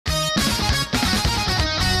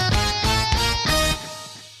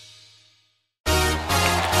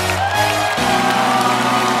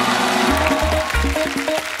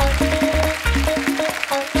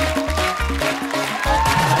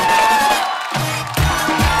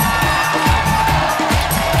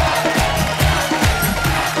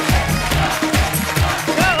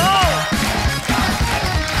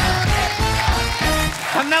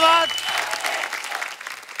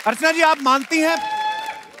अर्चना जी, आप मानती हैं?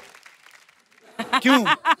 क्यों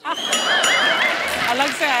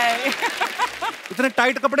अलग से आए? इतने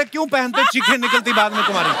टाइट कपड़े क्यों पहनते, चीखें निकलती बाद में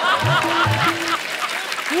तुम्हारी?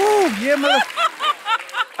 ये मतलब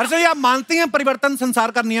अर्चना जी, आप मानती हैं परिवर्तन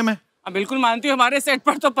संसार का नियम है? बिल्कुल मानती हूँ, हमारे सेट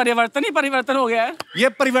पर तो परिवर्तन ही परिवर्तन हो गया है। ये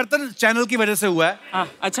परिवर्तन चैनल की वजह से हुआ है। हाँ,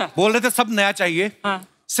 अच्छा। बोल रहे थे सब नया चाहिए। हाँ।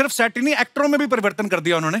 सिर्फ सेट ही नहीं, एक्टरों में भी परिवर्तन कर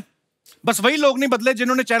दिया उन्होंने। बस वही लोग नहीं बदले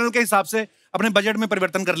जिन्होंने चैनल के हिसाब से अपने बजट में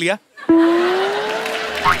परिवर्तन कर लिया।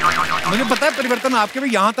 मुझे पता है परिवर्तन आपके भी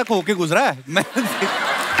यहाँ तक होके गुजरा है। मैं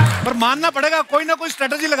पर मानना पड़ेगा, कोई ना कोई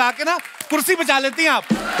स्ट्रेटजी लगा के ना कुर्सी बचा लेती हैं आप।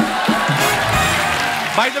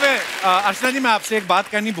 भाई जब अर्चना जी, मैं आपसे एक बात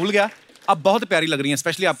कहनी भूल गया, आप बहुत प्यारी लग रही हैं,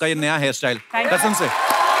 स्पेशली आपका ये नया हेयर स्टाइल, कसम से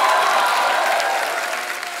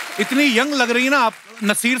इतनी यंग लग रही है ना आप।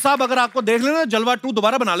 नसीर साहब अगर आपको देख लेना, जलवा 2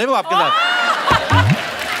 दोबारा बना ले वो आपके साथ।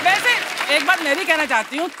 वैसे एक बात मैं भी कहना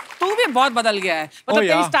चाहती हूँ, तू भी बहुत बदल गया है, मतलब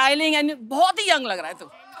तेरी स्टाइलिंग एंड बहुत ही यंग लग रहा है तू।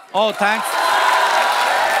 ओह थैंक्स।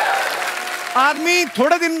 आदमी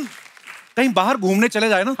थोड़े दिन कहीं बाहर घूमने चले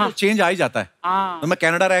जाए ना, तो चेंज आ ही जाता है। तो मैं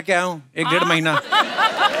कनाडा रह के आया हूँ 1-1.5 महीना।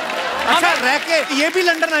 अच्छा रह के ये भी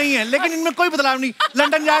लंदन आई है, लेकिन इनमें कोई बदलाव नहीं।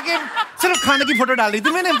 लंदन जाके सिर्फ खाने की फोटो डाल दी थी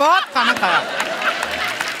मैंने, बहुत खाना खाया।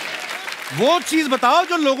 वो चीज बताओ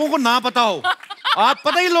जो लोगों को ना पता हो। आप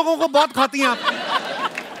पता ही लोगों को बहुत खाती हैं आप।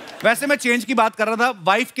 वैसे मैं चेंज की बात कर रहा था,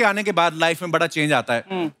 वाइफ के आने के बाद लाइफ में बड़ा चेंज आता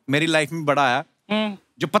है। मेरी लाइफ में बड़ा आया।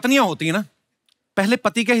 जो पत्नियां होती है ना, पहले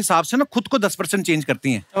पति के हिसाब से ना खुद को 10% चेंज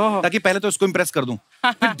करती हैं, ताकि पहले तो इसको इंप्रेस कर दूं,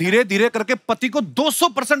 फिर धीरे धीरे करके पति को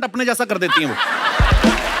 200% अपने जैसा कर देती हैं वो।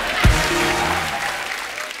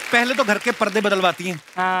 पहले तो घर के पर्दे बदलवाती हैं,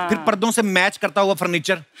 फिर पर्दों से मैच करता हुआ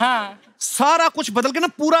फर्नीचर, सारा कुछ बदल के ना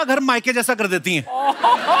पूरा घर मायके जैसा कर देती हैं,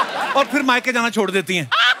 और फिर मायके जाना छोड़ देती हैं।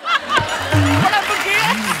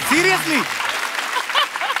 सीरियसली।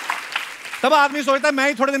 तब आदमी सोचता है मैं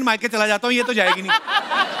ही थोड़े दिन मायके चला जाता हूँ, ये तो जाएगी नहीं।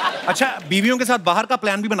 अच्छा, बीवियों के साथ बाहर का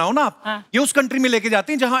प्लान भी बनाओ ना आप। ये उस कंट्री में लेके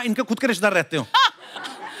जाती हैं जहां इनके खुद के रिश्तेदार रहते हो।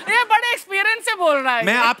 ये बड़े एक्सपीरियंस से बोल रहा है।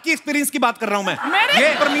 मैं आपकी एक्सपीरियंस की बात कर रहा हूं। मैं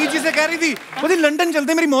ये परमीत जी से कह रही थी, बोली लंदन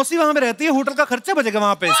चलते, मेरी मौसी वहां पे रहती है, होटल का खर्चा बचेगा,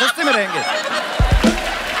 वहां पे सस्ते में रहेंगे।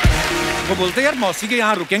 वो बोलते यार मौसी के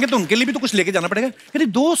यहाँ रुकेंगे तो उनके लिए भी तो कुछ लेके जाना पड़ेगा। कहती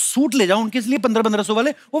 2 सूट ले जाओ उनके लिए 1500-1500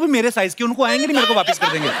 वाले, वो भी मेरे साइज के, उनको आएंगे नहीं, मेरे को वापस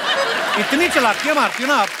कर देंगे। इतनी चालाकियां मारती हो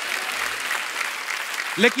ना आप।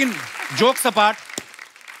 लेकिन जोक्स अपार्ट,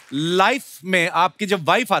 लाइफ में आपकी जब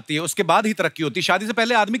वाइफ आती है उसके बाद ही तरक्की होती है। शादी से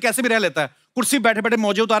पहले आदमी कैसे भी रह लेता है, कुर्सी बैठे बैठे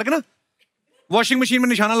मौजे उतार के ना वॉशिंग मशीन में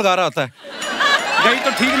निशाना लगा रहा होता है। गई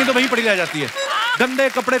तो ठीक, नहीं तो वहीं पड़ी रह जाती है। गंदे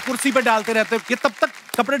कपड़े कुर्सी पे डालते रहते हैं, तब तक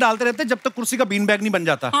कपड़े डालते रहते हैं जब तक कुर्सी का बीन बैग नहीं बन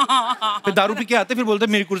जाता। फिर दारू पी के आते, फिर बोलते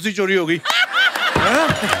मेरी कुर्सी चोरी हो गई।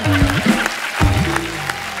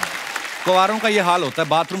 कुंवारों का ये हाल होता है,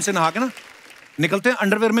 बाथरूम से नहा के ना निकलते हैं,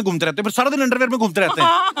 अंडरवेयर में घूमते रहते हैं, फिर सारा दिन अंडरवेयर में घूमते रहते हैं।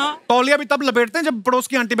 तौलिया भी तब लपेटते हैं जब पड़ोस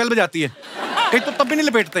की आंटी बेल बजाती है। एक तो तब भी नहीं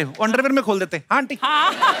लपेटते, अंडरवेयर में खोल देते हैं। हाँ आंटी,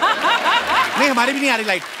 नहीं हमारी भी नहीं आ रही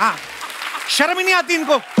लाइट। हाँ, शर्म ही नहीं आती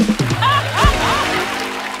इनको।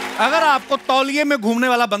 अगर आपको तौलिए में घूमने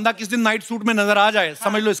वाला बंदा किस दिन नाइट सूट में नजर आ जाए,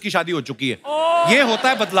 समझ लो इसकी शादी हो चुकी है। ये होता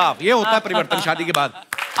है बदलाव, ये होता है परिवर्तन शादी के बाद।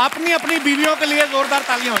 अपनी अपनी बीवियों के लिए जोरदार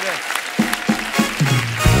तालियां हो जाए।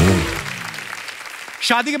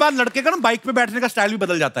 शादी के बाद लड़के का ना बाइक पे बैठने का स्टाइल भी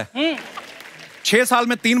बदल जाता है। 6 साल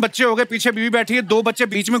में 3 बच्चे हो गए, पीछे बीवी बैठी है, 2 बच्चे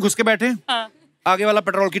बीच में घुस के बैठे। आगे वाला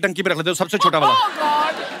पेट्रोल की टंकी पे रख लेते हो, सबसे छोटा वाला।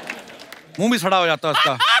 मुंह भी सड़ा हो जाता है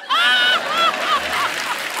उसका।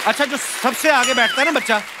 अच्छा, जो सबसे आगे बैठता है ना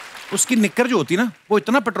बच्चा, उसकी निक्कर जो होती है ना, वो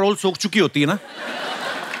इतना पेट्रोल सोख चुकी होती है ना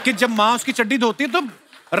कि जब माँ उसकी चड्डी धोती है तो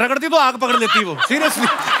रगड़ती तो आग पकड़ लेती है वो। सीरियसली।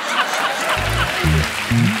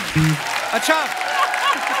 अच्छा,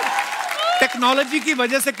 टेक्नोलॉजी की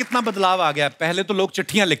वजह से कितना बदलाव आ गया। पहले तो लोग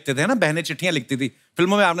चिट्ठियां लिखते थे ना, बहनें चिट्ठियां लिखती थी,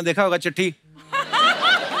 फिल्मों में आपने देखा होगा चिट्ठी।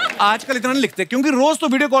 आजकल इतना नहीं लिखते, क्योंकि रोज तो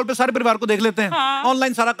वीडियो कॉल पे सारे परिवार को देख लेते हैं।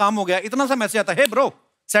 ऑनलाइन सारा काम हो गया, इतना सा मैसेज आता है, हे bro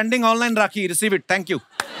sending online rakhi, receive it, thank you,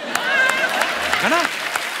 है ना।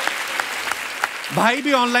 भाई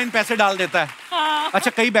भी ऑनलाइन पैसे डाल देता है।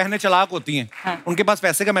 अच्छा, कई बहनें चालाक होती हैं, उनके पास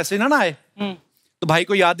पैसे का मैसेज ना आए तो भाई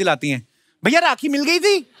को याद दिलाती हैं, भैया राखी मिल गई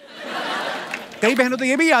थी। कई बहनों तो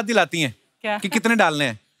ये भी याद दिलाती हैं कि कितने डालने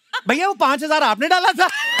हैं। भैया वो 5000 आपने डाला था।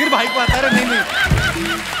 फिर भाई को आता है नहीं।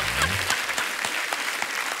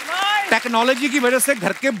 टेक्नोलॉजी की वजह से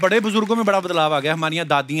घर के बड़े बुजुर्गों में बड़ा बदलाव आ गया। हमारी यहाँ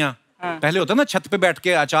दादियां पहले होता ना छत पे बैठ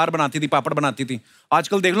के अचार बनाती थी, पापड़ बनाती थी।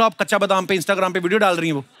 आजकल देख लो आप, कच्चा बादाम पे इंस्टाग्राम पे वीडियो डाल रही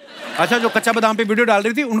हैं वो। अच्छा, जो कच्चा बादाम पे वीडियो डाल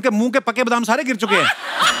रही थी, उनके मुंह के पके बादाम सारे गिर चुके हैं।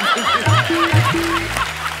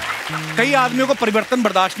 कई आदमियों को परिवर्तन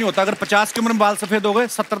बर्दाश्त नहीं होता। अगर 50 की उम्र में बाल सफेद हो गए,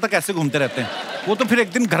 70 तक ऐसे घूमते रहते हैं वो। तो फिर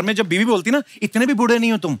एक दिन घर में जब बीवी बोलती ना, इतने भी बूढ़े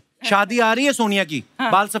नहीं हो तुम, शादी आ रही है सोनिया की,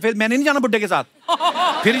 बाल सफेद, मैंने नहीं जाना बुड्ढे के साथ।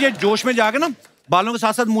 फिर ये जोश में जाके ना बालों के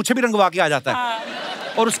साथ साथ मूछे भी रंगवा के आ जाता है,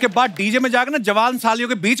 और उसके बाद डीजे में जाके ना जवान सालियों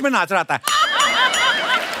के बीच में नाच रहा है।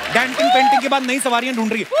 डेंटिंग पेंटिंग के बाद नई सवारियां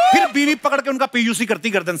ढूंढ रही है, फिर बीवी पकड़ के उनका पीयूसी करती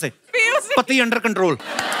गर्दन से, पति अंडर कंट्रोल।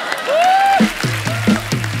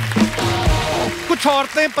 कुछ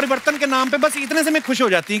औरतें परिवर्तन के नाम पे बस इतने से मैं खुश हो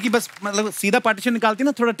जाती हैं कि बस मतलब सीधा पार्टीशन निकालती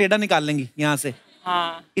ना, थोड़ा टेढ़ा निकाल लेंगी यहाँ से।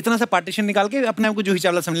 हाँ। इतना सा पार्टीशन निकाल के अपने आप को जूही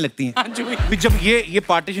चावला समझने लगती हैं। हाँ, जब ये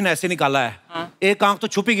पार्टीशन ऐसे निकाला है, हाँ। एक आंख तो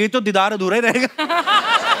छुपी गई तो दीदार अधूरा ही रहेगा।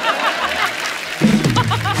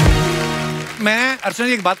 मैं अर्चना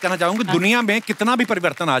जी एक बात कहना चाहूंगी, हाँ। दुनिया में कितना भी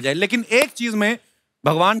परिवर्तन आ जाए, लेकिन एक चीज में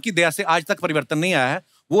भगवान की दया से आज तक परिवर्तन नहीं आया है,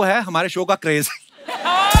 वो है हमारे शो का क्रेज।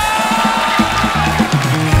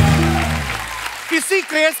 इसी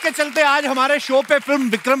क्रेज के चलते आज हमारे शो पे फिल्म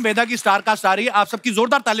विक्रम वेधा की स्टार कास्ट आ रही है। आप सबकी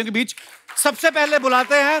जोरदार तालियों के बीच सबसे पहले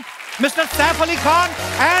बुलाते हैं mister Saif Ali Khan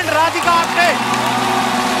and Radhika Apte.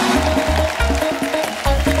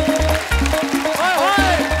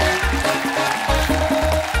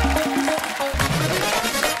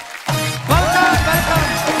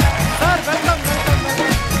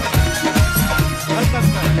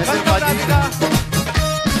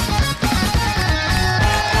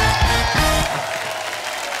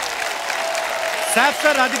 Saif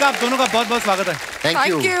sir, Radhika, आप दोनों का बहुत बहुत स्वागत है।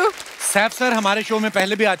 Thank you. सैफ सर हमारे शो में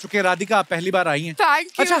पहले भी आ चुके हैं, राधिका आप पहली बार आई हैं।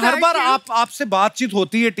 अच्छा, हर बार आपसे बातचीत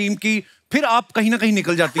होती है टीम की, फिर आप कहीं ना कहीं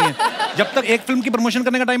निकल जाती हैं। जब तक एक फिल्म की प्रमोशन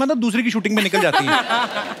करने का टाइम आता है, दूसरी की शूटिंग में निकल जाती हैं।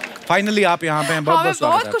 फाइनली आप यहाँ पे हैं, बहुत बहुत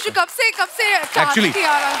स्वागत है। बहुत खुशी, कब से एक्चुअली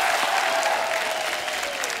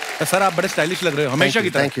सर आप बड़े स्टाइलिश लग रहे हो हमेशा की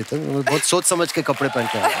तरह। Thank you. बहुत सोच समझ के कपड़े पहन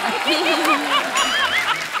के आए।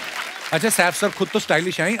 अच्छा, सैफ सर खुद तो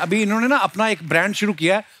स्टाइलिश हैं, अभी इन्होंने ना अपना एक ब्रांड शुरू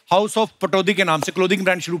किया है, हाउस ऑफ पटौदी के नाम से क्लोथिंग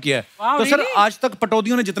ब्रांड शुरू किया है। तो सर आज तक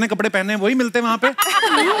पटौदियों ने जितने कपड़े पहने हैं वही मिलते हैं वहाँ पे,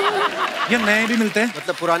 या नए भी मिलते हैं?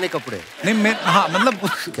 मतलब पुराने कपड़े नहीं, मैं हाँ मतलब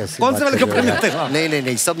कौन से वाले कपड़े मिलते हैं?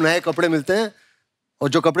 नहीं, सब नए कपड़े मिलते हैं, और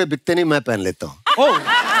जो कपड़े बिकते नहीं मैं पहन लेता हूँ।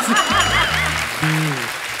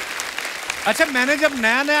 अच्छा, मैंने जब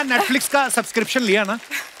नया नेटफ्लिक्स का सब्सक्रिप्शन लिया ना,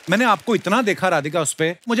 मैंने आपको इतना देखा राधिका उस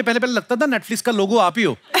पे, मुझे पहले लगता था नेटफ्लिक्स का लोगो आप ही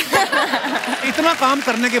हो। इतना काम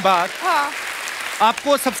करने के बाद हाँ।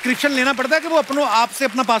 आपको सब्सक्रिप्शन लेना पड़ता है कि वो अपनों आपसे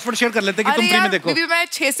अपना पासवर्ड शेयर कर लेते हैं कि तुम फ्री में देखो? मैं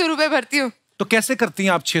 600 रुपए भरती हूँ। तो कैसे करती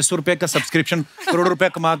हैं आप 600 रुपए का सब्सक्रिप्शन? करोड़ रुपए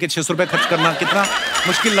कमा के 600 रुपए खर्च करना कितना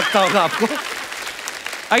मुश्किल लगता होगा आपको।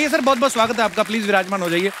 आइए सर, बहुत बहुत स्वागत है आपका, प्लीज विराजमान हो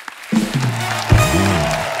जाइए।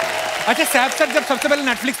 अच्छा सैफ सर, जब सबसे पहले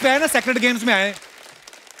नेटफ्लिक्स पे आए ना, सेक्रेट गेम्स में आए,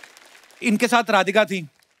 इनके साथ राधिका थी,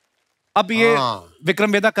 अब ये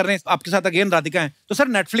विक्रम वेधा कर रहे हैं आपके साथ, अगेन राधिका है। तो सर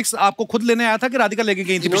नेटफ्लिक्स आपको खुद लेने आया था कि राधिका लेके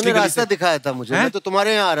गई थी? इन्होंने रास्ता दिखाया था मुझे, मैं तो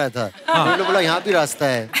तुम्हारे यहाँ आ रहा था, उन्होंने बोला यहाँ भी रास्ता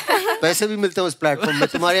है, पैसे भी मिलते हैं उस प्लेटफॉर्म में,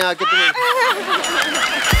 तुम्हारे यहाँ आके तुम्हें।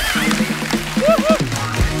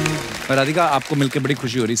 राधिका आपको मिलकर बड़ी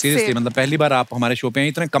खुशी हो रही, सीरियसली, मतलब पहली बार आप हमारे शो पे हैं।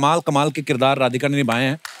 इतने कमाल के किरदार राधिका ने निभाए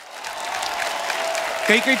हैं,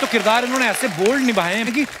 कई तो किरदार इन्होंने ऐसे बोल्ड निभाए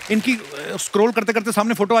हैं कि इनकी स्क्रॉल करते करते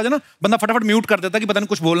सामने फोटो आ जाए ना, बंदा फटाफट म्यूट कर देता कि पता नहीं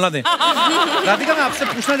कुछ बोलना दे। राधिका, मैं आपसे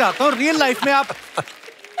पूछना चाहता हूँ, रियल लाइफ में आप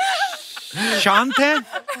शांत हैं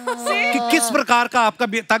कि किस प्रकार का आपका,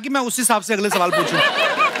 ताकि मैं उस हिसाब से अगले सवाल पूछूं।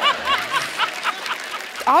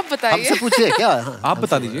 आप बताइए। हमसे पूछिए क्या? आप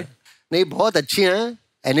बता दीजिए। नहीं, बहुत अच्छी हैं,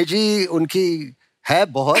 एनर्जी उनकी है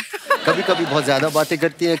बहुत, कभी कभी बहुत ज्यादा बातें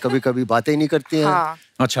करती हैं, कभी कभी बातें नहीं करती हैं। हाँ।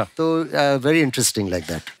 अच्छा, तो very interesting like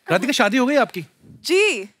that. Radhika, शादी हो गई आपकी?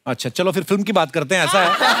 जी। अच्छा, चलो फिर फिल्म की बात करते हैं, ऐसा है।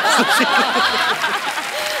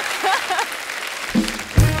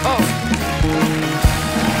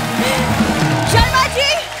 शर्मा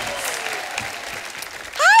जी,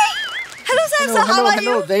 हाय, hello sir, how are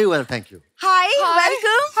you? Very well, thank you. Hi,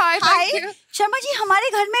 welcome. हाय। शर्मा जी, हमारे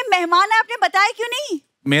घर में मेहमान है, आपने बताया क्यों नहीं?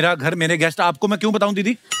 मेरा घर, मेरे गेस्ट, आपको मैं क्यों बताऊं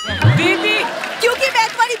दीदी? दीदी, क्योंकि मैं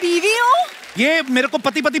तुम्हारी बीवी हूँ। ये मेरे को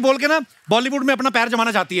पति बोल के ना बॉलीवुड में अपना पैर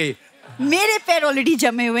जमाना चाहती है ये। मेरे पैर ऑलरेडी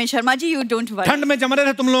जमे हुए हैं Sharma ji, you don't worry. ठंड में जम रहे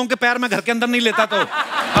थे तुम लोगों के पैर, मैं घर के अंदर नहीं लेता तो।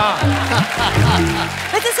 हाँ।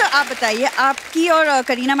 वैसे सर आप बताइए, आपकी और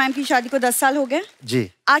करीना मैम की शादी को 10 साल हो गए जी।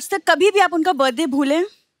 आज तक कभी भी आप उनका बर्थडे भूले?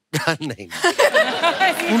 नहीं।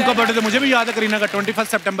 उनका बर्थडे तो मुझे भी याद है, करीना का 21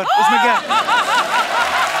 सितंबर। उसमें क्या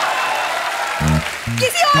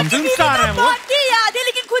किसी और की बीवी को बर्थडे याद है,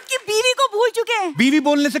 लेकिन खुद की बीवी को भूल चुके हैं। बीवी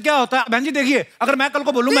बोलने से क्या होता है बहन जी? देखिए, अगर मैं कल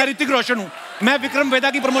को बोलूं मैं ऋतिक रोशन हूँ, मैं विक्रम वेधा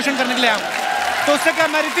की प्रमोशन करने के लिए आया, तो उससे क्या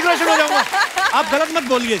मैं ऋतिक रोशन हो जाऊंगा? आप गलत मत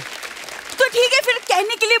बोलिए। तो ठीक है, फिर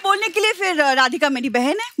कहने के लिए, बोलने के लिए, फिर राधिका मेरी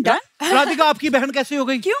बहन है। डन। राधिका आपकी बहन कैसे हो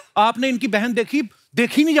गई? क्यों? आपने इनकी बहन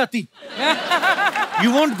देखी नहीं जाती।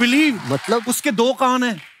 यू वोंट बिलीव, मतलब उसके 2 कान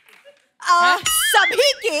हैं।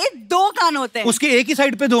 सभी के 2 कान होते हैं। उसके एक ही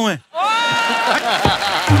साइड पे 2 हैं।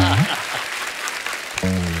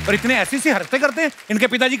 और इतने ऐसी सी हरकतें करते हैं। इनके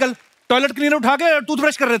पिताजी कल टॉयलेट क्लीनर उठा के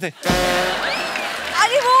टूथब्रश कर रहे थे।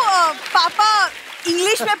 अरे वो पापा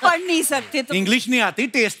इंग्लिश में पढ़ नहीं सकते तो। इंग्लिश नहीं आती,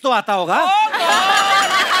 टेस्ट तो आता होगा।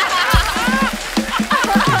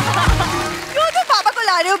 क्यों तो पापा को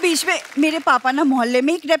ला रहे हो बीच में? मेरे पापा ना मोहल्ले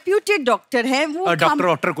में एक रेप्यूटेड डॉक्टर है। वो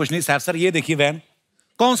डॉक्टर कुछ नहीं सर। ये देखिए वैन,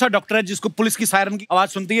 कौन सा डॉक्टर है जिसको पुलिस की सायरन की आवाज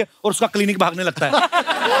सुनती है और उसका क्लिनिक भागने लगता है?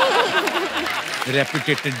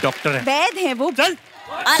 रेप्यूटेड डॉक्टर है। वैद है वो। चल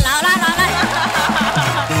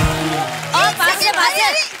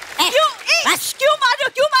क्यों मार रहे हो?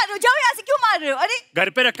 क्यों मार रहे हो? जाओ यहाँ से। क्यों मार रहे हो? अरे घर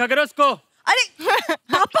पे रखा करो उसको। अरे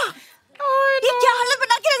पापा ये क्या हालत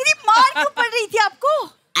बना के रख दी? मार क्यों पड़ रही थी आपको?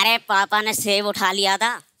 अरे पापा ने सेब उठा लिया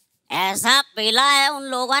था, ऐसा पेला है उन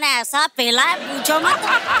लोगों ने, ऐसा पेला है पूछो मत।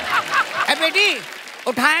 अरे बेटी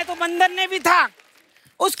उठाया तो बंदर ने भी था,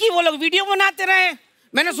 उसकी वो लोग वीडियो बनाते रहे,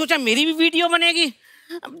 मैंने सोचा मेरी भी वीडियो बनेगी।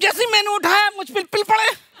 जैसे मैंने उठाया मुझ पे पिल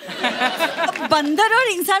पड़े। बंदर और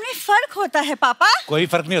इंसान में फर्क होता है पापा? कोई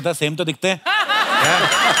फर्क नहीं होता, सेम तो दिखते हैं।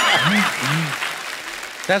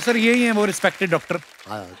 सर यही है वो रिस्पेक्टेड डॉक्टर।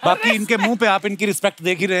 बाकी इनके मुंह पे आप इनकी रिस्पेक्ट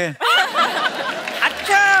देख ही रहे हैं।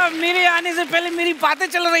 अच्छा मेरे आने से पहले मेरी बातें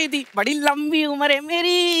चल रही थी, बड़ी लंबी उम्र है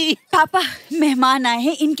मेरी। पापा मेहमान आए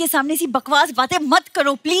हैं, इनके सामने सी बकवास बातें मत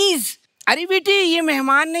करो प्लीज। अरे बेटी ये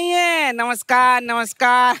मेहमान नहीं है, नमस्कार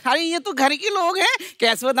नमस्कार। अरे ये तो घर के लोग हैं।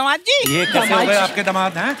 कैसे हो दामाद जी? ये कैसे हो गए आपके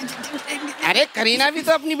दामाद हैं? अरे करीना भी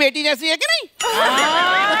तो अपनी बेटी जैसी है कि नहीं?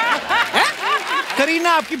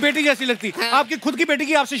 करीना आपकी बेटी जैसी लगती, आपकी खुद की बेटी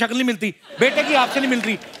की आपसे शक्ल नहीं मिलती, बेटे की आपसे नहीं मिल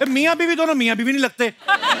रही। मियाँ बीवी दोनों मियाँ बीवी नहीं लगते।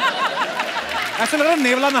 ऐसा लग रहा है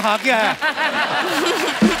नेवला नहा के आया।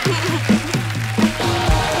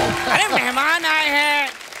 अरे मेहमान आए हैं,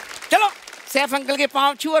 चलो सैफ अंकल के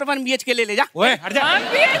पाँव छू और 1 BHK ले जा। ओए हट जा।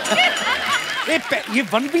 ये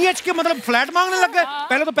 1 BHK मतलब फ्लैट मांगने लग गए?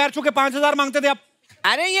 पहले तो पैर छू के 5,000 मांगते थे आप।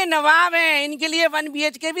 अरे ये नवाब हैं, इनके लिए 1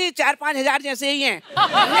 BHK भी 4-5 हजार जैसे ही हैं।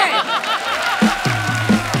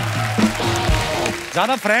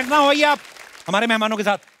 ज्यादा फ्रैंक ना होइए आप हमारे मेहमानों के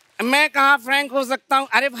साथ। मैं कहाँ फ्रैंक हो सकता हूँ?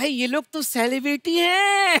 अरे भाई ये लोग तो सेलिब्रिटी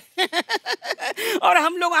हैं और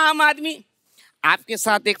हम लोग आम आदमी। आपके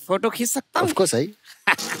साथ एक फोटो खींच सकता हूँ? ऑफ कोर्स सही।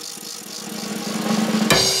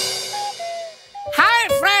 हाय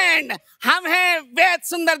फ्रेंड, हम हैं वेद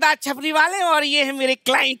सुंदरदास छपरी वाले और ये है मेरे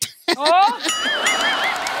क्लाइंट।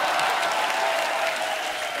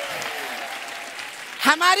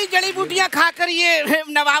 हमारी जड़ी बूटियां खाकर ये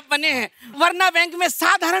नवाब बने हैं, वरना बैंक में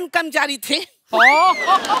साधारण कर्मचारी थे।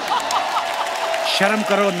 शर्म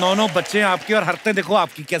करो, 9 बच्चे हैं आपके और हरकतें देखो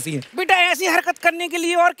आपकी कैसी हैं। बेटा ऐसी हरकत करने के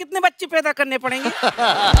लिए और कितने बच्चे पैदा करने पड़ेंगे?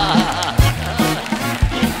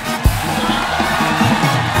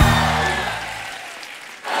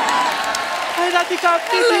 राधिका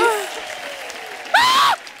आप्टे जी।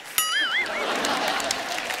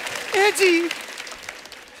 ए जी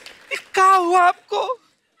क्या हुआ आपको?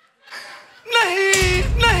 नहीं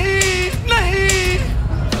नहीं नहीं,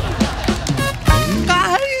 कहाँ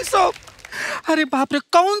है ये सब? अरे बाप रे,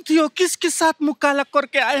 कौन थी हो? किसके साथ मुक्का लग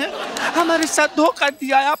करके आए हैं? हमारे साथ धोखा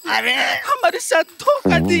दिया है आपने। अरे हमारे साथ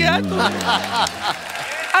धोखा दिया है।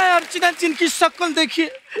 अर्चना जी इनकी शक्ल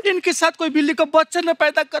देखिए, इनके साथ कोई बिल्ली का बच्चा न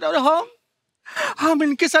पैदा करे और हम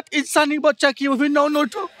इनके साथ इंसानी बच्चा किए, वो भी 9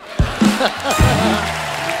 ठो।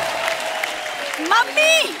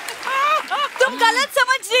 मम्मी तुम गलत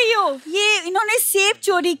समझ रही हो, ये इन्होंने सेब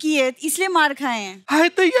चोरी की है इसलिए मार खाए हैं। हाय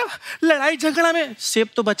दैया, लड़ाई झगड़ा में सेब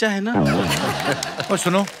तो बचा है ना। और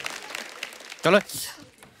सुनो, चलो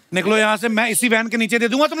निकलो यहाँ से, मैं इसी वैन के नीचे दे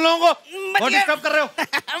दूंगा तुम लोगों को। बहुत डिस्टर्ब कर रहे हो।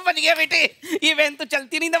 बच गया बेटे, ये वैन तो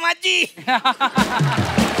चलती नहीं दामाद जी।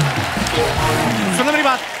 सुनो मेरी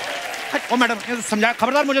बात। ओ मैडम समझा,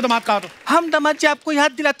 खबरदार मुझे दामाद कहा तो। हम दामाद जी आपको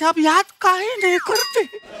याद दिलाते हैं, आप याद काहे नहीं करते?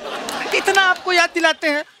 इतना आपको याद दिलाते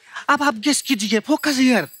हैं। अब आप गेस कीजिए, फोकस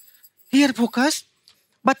हियर फोकस।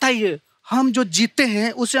 बताइए हम जो जीते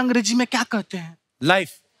हैं उसे अंग्रेजी में क्या कहते हैं? लाइफ।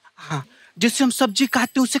 हाँ, जिससे हम सब्जी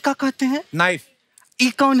काटते हैं उसे क्या कहते हैं? नाइफ। ई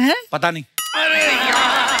कौन है? पता नहीं। अरे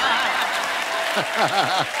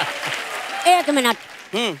एक मिनट,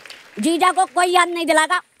 जीजा को कोई याद नहीं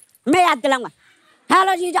दिलागा, मैं याद दिलाऊंगा।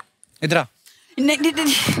 हेलो जीजा। इधर आ। नहीं, अब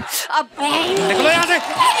निकलो यहाँ से।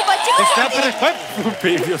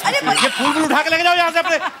 ये फूल उठा के लेके जाओ यहाँ से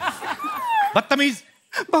अपने, बदतमीज।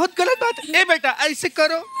 बहुत गलत बात है। ए बेटा ऐसे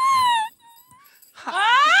करो।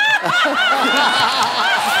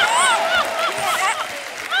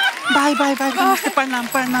 बाय बाय बाय, प्रणाम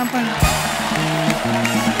प्रणाम प्रणाम।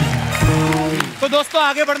 तो दोस्तों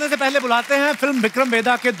आगे बढ़ने से पहले बुलाते हैं फिल्म विक्रम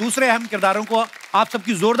वेधा के दूसरे अहम किरदारों को। आप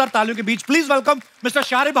सबकी जोरदार तालियों के बीच please welcome mister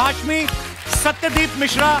Sharib Hashmi, Satyadeep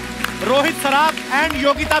Mishra, Rohit Saraf and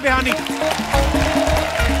Yogita Bihani.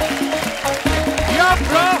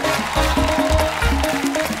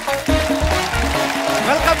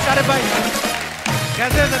 Welcome Sharib भाई।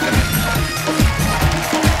 कैसे हैं सत्यदीप?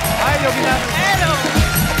 हाय योगिता।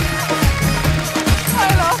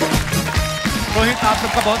 रोहित, आप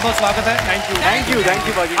सबका बहुत बहुत स्वागत है। थैंक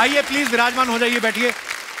यू बाजी। आइए प्लीज विराजमान हो जाइए, बैठिए।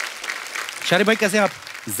 शारिब भाई कैसे हैं आप?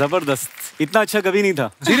 जबरदस्त, इतना अच्छा कभी नहीं था।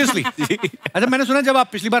 सीरियसली? अच्छा, मैंने सुना जब आप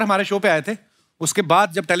पिछली बार हमारे शो पे आए थे, उसके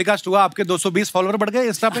बाद जब टेलीकास्ट हुआ आपके 220 फॉलोवर बढ़ गए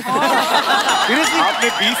इंस्टा पे। सीरियसली? आपने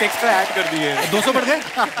 20 एक्स्ट्रा ऐड कर दिए। 200 बढ़ गए।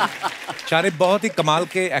 शारिब बहुत ही कमाल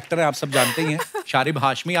के एक्टर हैं, आप सब जानते ही हैं। शारिब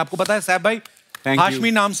हाशमी, आपको पता है सैफ भाई,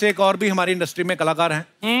 हाशमी नाम से एक और भी हमारी इंडस्ट्री में कलाकार हैं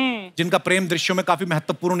जिनका प्रेम दृश्यों में काफी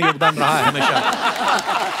महत्वपूर्ण योगदान रहा है हमेशा।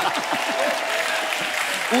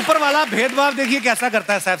 ऊपर वाला भेदभाव देखिए कैसा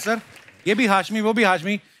करता है सैफ सर, ये भी हाशमी वो भी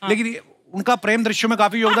हाशमी, लेकिन उनका प्रेम दृश्यों में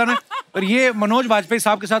काफी योगदान है। और ये मनोज वाजपेयी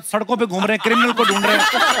साहब के साथ सड़कों पे घूम रहे हैं, क्रिमिनल को ढूंढ रहे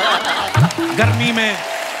हैं गर्मी में।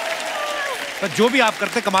 तो जो भी आप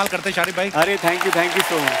करते कमाल करते शारिब भाई। अरे थैंक यू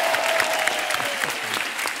सो मच।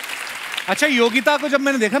 अच्छा, योगिता को जब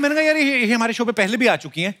मैंने देखा मैंने कहा यार ये हमारे शो पे पहले भी आ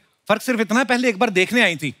चुकी हैं। फर्क सिर्फ इतना है पहले एक बार देखने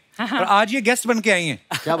आई थी और आज ये गेस्ट बन के आई हैं।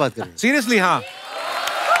 क्या बात कर रहे हैं? सीरियसली? हाँ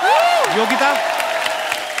योगिता,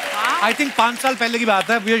 आई थिंक 5 साल पहले की बात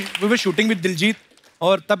है, we were shooting with Diljit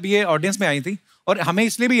और तब ये ऑडियंस में आई थी और हमें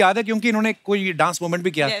इसलिए भी याद है क्योंकि इन्होंने कोई डांस मूवमेंट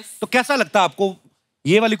भी किया। तो कैसा लगता है आपको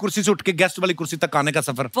ये वाली कुर्सी से उठ के गेस्ट वाली कुर्सी तक आने का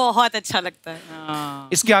सफर? बहुत अच्छा लगता है।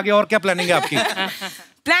 इसके आगे और क्या प्लानिंग है आपकी?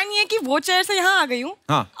 प्लान ये है कि वो चेयर से यहाँ आ गई हूँ,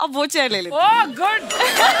 हाँ। अब वो चेयर ले लेते हैं। Oh good.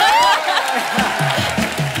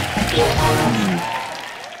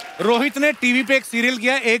 रोहित ने टीवी पे एक सीरियल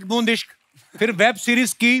किया एक बूंद इश्क, फिर वेब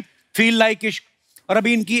सीरीज की फील लाइक इश्क, और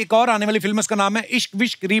अभी इनकी एक और आने वाली फिल्म उसका नाम है इश्क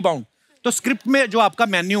विश्क रीबाउंड। तो स्क्रिप्ट में जो आपका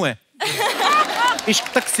मेन्यू है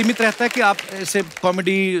इश्क तक सीमित रहता है कि आप ऐसे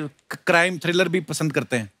कॉमेडी क्राइम थ्रिलर भी पसंद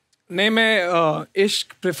करते हैं? नहीं, मैं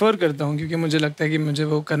इश्क प्रेफर करता हूँ क्योंकि मुझे लगता है कि मुझे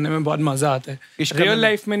वो करने में बहुत मजा आता है। रियल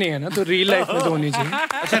लाइफ में नहीं है ना, तो रियल लाइफ में तो होनी चाहिए।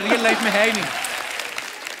 अच्छा, रियल लाइफ में है ही नहीं।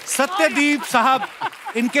 सत्यदीप साहब,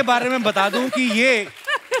 इनके बारे में बता दूं कि ये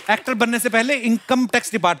एक्टर बनने से पहले इनकम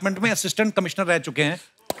टैक्स डिपार्टमेंट में असिस्टेंट कमिश्नर रह चुके हैं।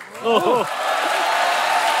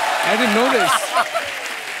 I didn't know this.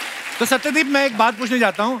 तो सत्यदीप, मैं एक बात पूछने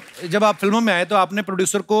जाता हूँ, जब आप फिल्मों में आए तो आपने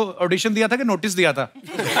प्रोड्यूसर को ऑडिशन दिया था कि नोटिस दिया था?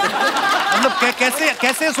 मतलब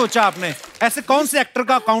कैसे सोचा आपने? ऐसे कौन से एक्टर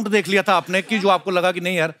का अकाउंट देख लिया था आपने कि जो आपको लगा कि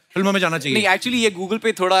नहीं यार फिल्मों में जाना चाहिए? नहीं, एक्चुअली ये गूगल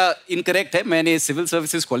पे थोड़ा इनकरेक्ट है। मैंने सिविल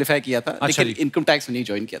सर्विसेज क्वालिफाई किया था, अच्छा लेकिन इनकम टैक्स में नहीं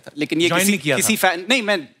ज्वाइन किया था। लेकिन ये किसी नहीं,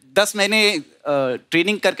 मैं 10 महीने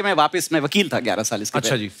ट्रेनिंग करके मैं वकील था 11 साल इसके।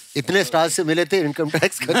 अच्छा जी। इतने स्टार से मिले थे इनकम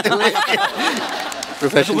टैक्स करते हुए।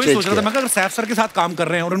 प्रोफेशन वही सोच रहा था मैं, अगर सैफ सर के साथ काम कर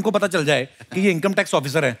रहे हैं और उनको पता चल जाए कि ये इनकम टैक्स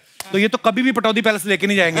ऑफिसर हैं, तो ये तो कभी भी पटौदी पैलेस लेके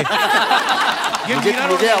नहीं जाएंगे। मुझे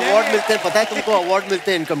अवार्ड मिलते हैं, पता है तुमको? अवार्ड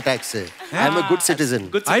मिलते हैं इनकम टैक्स से। I am a good citizen.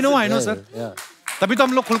 I know sir, तभी तो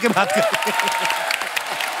हम लोग खुल के बात करते हैं।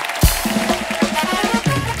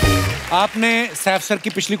 आपने सैफ सर की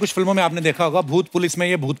पिछली कुछ फिल्मों में आपने देखा होगा, भूत पुलिस में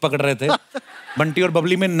ये भूत पकड़ रहे थे, बंटी और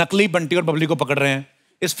बबली में नकली बंटी और बबली को पकड़ रहे हैं,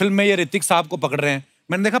 इस फिल्म में ये ऋतिक साहब को पकड़ रहे हैं।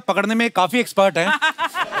 मैंने देखा पकड़ने में काफी एक्सपर्ट हैं।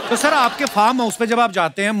 तो सर, आपके फार्म हाउस पे जब आप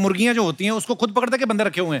जाते हैं, मुर्गियां जो होती हैं उसको खुद पकड़ते के बंदे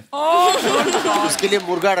रखे हुए हैं? उसके लिए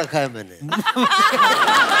मुर्गा रखा है मैंने।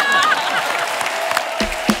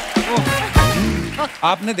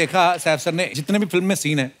 आपने देखा सैफ सर ने जितने भी फिल्म में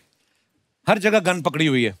सीन है, हर जगह गन पकड़ी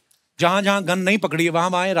हुई है। जहां जहां गन नहीं पकड़ी है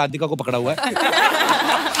वहां राधिका को पकड़ा हुआ है।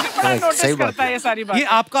 सही बात है। ये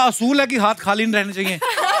आपका असूल है कि हाथ खाली नहीं रहने चाहिए?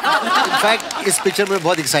 इनफैक्ट इस पिक्चर में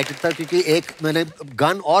बहुत एक्साइटेड था क्योंकि एक मैंने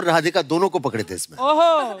गन और राधिका दोनों को पकड़े थे इसमें।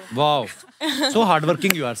 Wow, so hard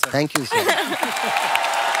working you are sir. Thank you sir.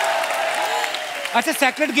 अच्छा,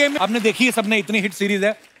 सेक्रेट गेम आपने देखी है सबने, इतनी हिट सीरीज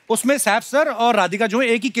है, उसमें सैफ सर और राधिका जो है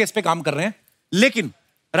एक ही केस पे काम कर रहे हैं, लेकिन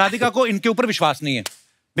राधिका को इनके ऊपर विश्वास नहीं है।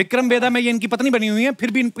 विक्रम वेधा में ये इनकी पत्नी बनी हुई है,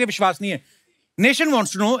 फिर भी इन पे विश्वास नहीं है। नेशन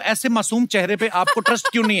वांट्स टू नो, ऐसे मासूम चेहरे पे आपको ट्रस्ट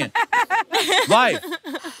क्यों नहीं है? व्हाई?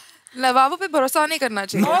 लवाबों पे भरोसा नहीं करना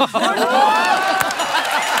चाहिए।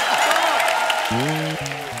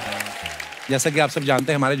 जैसा कि आप सब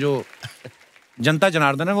जानते हैं, हमारे जो जनता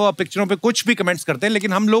जनार्दन है वो आप पिक्चरों पे कुछ भी कमेंट्स करते हैं,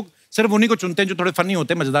 लेकिन हम लोग सिर्फ उन्हीं को चुनते हैं जो थोड़े फनी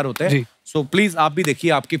होते हैं, मजेदार होते हैं। सो प्लीज आप भी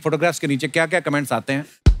देखिए आपकी फोटोग्राफ्स के नीचे क्या क्या कमेंट्स आते हैं।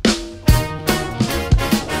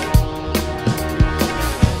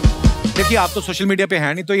 देखिए, आप तो सोशल मीडिया पे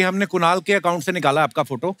है नहीं, तो ये हमने कुणाल के अकाउंट से निकाला आपका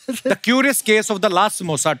photo. The curious case of the last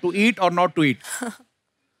samosa, to eat और नॉट टू ईट।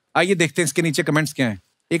 आइए देखते हैं इसके नीचे कमेंट्स क्या हैं।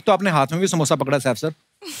 एक तो आपने हाथ में भी समोसा पकड़ा सैफ सर।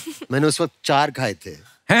 मैंने उस वक्त 4 खाए थे।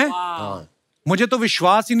 हैं? हाँ। मुझे तो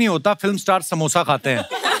विश्वास ही नहीं होता फिल्म स्टार समोसा खाते हैं।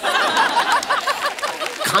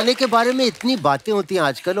 खाने के बारे में इतनी बातें होती हैं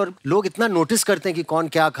आजकल और लोग इतना नोटिस करते हैं कि कौन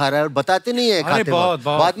क्या खा रहा है और बताते नहीं है खाते वक्त।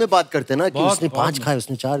 बाद में बात करते हैं ना कि उसने 5 खाए,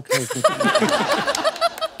 उसने 4 खाए, उसने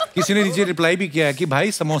किसी ने नीचे रिप्लाई भी किया है कि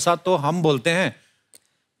भाई समोसा तो हम बोलते हैं,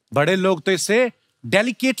 बड़े लोग तो इसे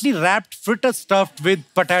delicately wrapped fritter stuffed with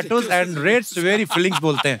potatoes and Reds very feelings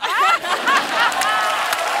बोलते हैं।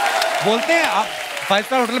 बोलते हैं आप 5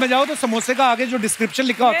 स्टार होटल में जाओ तो समोसे का आगे जो डिस्क्रिप्शन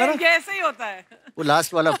लिखा होता है ना, ऐसे ही होता है। वो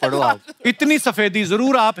लास्ट वाला पढ़ो आप। इतनी सफेदी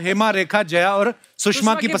जरूर आप हेमा, रेखा, जया और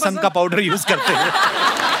सुषमा की पसंद का पाउडर यूज करते हैं।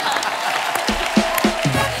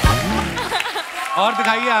 और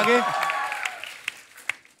दिखाइए आगे।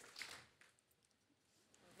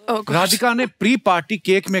 राधिका ने प्री पार्टी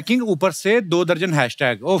केक मेकिंग, ऊपर से 2 दर्जन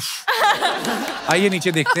हैशटैग। उफ। आइए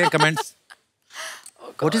नीचे देखते हैं comments.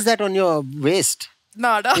 What is that on your waist?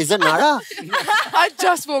 Nada. Is it nada? I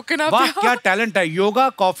just woken up. वाह क्या टैलेंट है। योगा,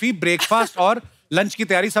 कॉफी, ब्रेकफास्ट और लंच की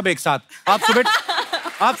तैयारी सब एक साथ।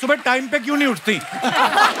 आप सुबह टाइम पे क्यों नहीं उठती?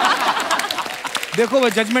 देखो वो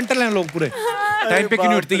जजमेंटल हैं लोग पूरे। टाइम पे क्यों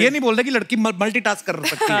नहीं उठती? ये नहीं बोल रहे कि लड़की मल्टीटास्क कर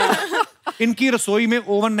सकती है। इनकी रसोई में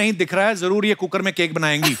ओवन नहीं दिख रहा है, जरूर ये कुकर में केक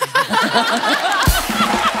बनाएंगी।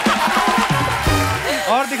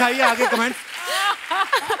 और दिखाइए आगे comment.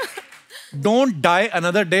 Don't die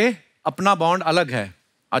another day, अपना बॉन्ड अलग है।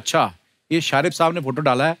 अच्छा, ये शारिफ साहब ने फोटो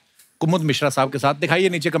डाला है कुमुद मिश्रा साहब के साथ। दिखाइए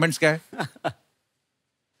नीचे कमेंट्स क्या है।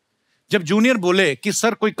 जब जूनियर बोले कि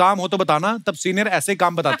सर कोई काम हो तो बताना, तब सीनियर ऐसे ही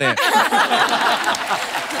काम बताते हैं।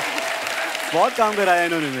 बहुत काम कराया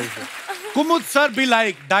इन्होंने मेरे से। कुमुद सर भी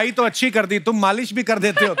लाइक, डाई तो अच्छी कर दी, तुम मालिश भी कर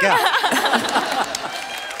देते हो क्या?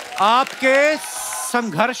 आपके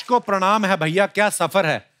संघर्ष को प्रणाम है भैया, क्या सफर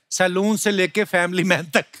है सैलून से लेके फैमिली मैन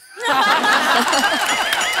तक।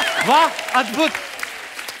 वाह अद्भुत।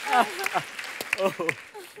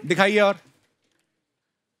 दिखाइए और।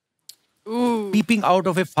 Peeping out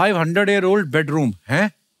of A 500-year-old bedroom है।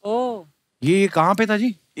 ये कहाँ पे था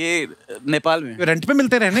जी? ये नेपाल में। रेंट पे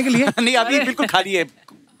मिलते रहने के लिए? नहीं अभी बिल्कुल खाली है,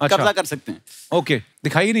 कब्जा कर सकते हैं। ओके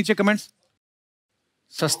दिखाइए नीचे कमेंट्स।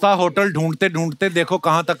 सस्ता होटल ढूंढते ढूंढते देखो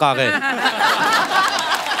कहां तक आ गए।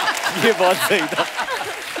 ये बहुत सही था।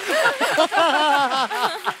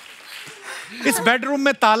 इस बेडरूम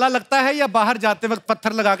में ताला लगता है या बाहर जाते वक्त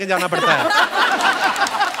पत्थर लगा के जाना पड़ता है?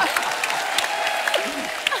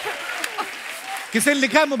 किसी ने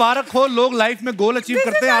लिखा है मुबारक हो, लोग लाइफ में गोल अचीव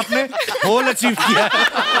करते हैं, आपने होल अचीव किया है।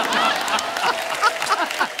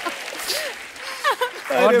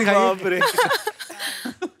 और दिखाइए।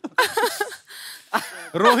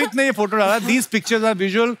 रोहित ने ये फोटो डाला। These pictures are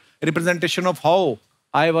visual representation of how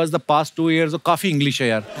I was the past 2 years। काफी इंग्लिश है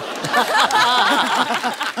यार।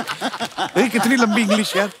 कितनी लंबी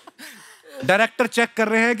इंग्लिश यार। डायरेक्टर चेक कर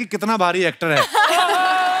रहे हैं कि कितना भारी एक्टर है।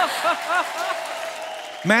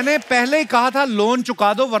 मैंने पहले ही कहा था लोन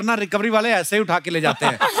चुका दो, वरना रिकवरी वाले ऐसे ही उठा के ले जाते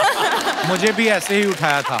हैं। मुझे भी ऐसे ही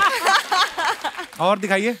उठाया था। और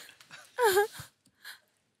दिखाइए।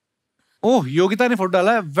 ओह योगिता ने फोटो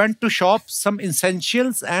डाला है। Went to shop some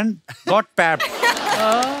essentials and got पैप्ड।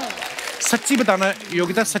 सच्ची बताना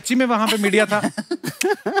योगिता, सच्ची में वहां पे मीडिया था?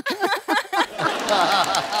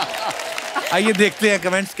 आइए देखते हैं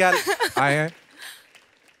कमेंट्स क्या आए हैं।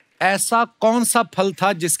 ऐसा कौन सा फल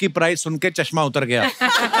था जिसकी प्राइस सुन के चश्मा उतर गया?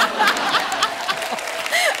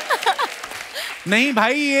 नहीं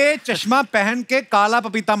भाई, ये चश्मा पहन के काला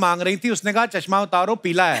पपीता मांग रही थी, उसने कहा चश्मा उतारो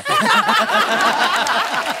पीला है।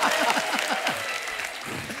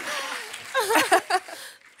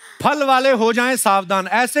 फल वाले हो जाएं सावधान,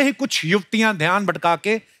 ऐसे ही कुछ युवतियां ध्यान भटका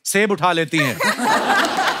के सेब उठा लेती हैं।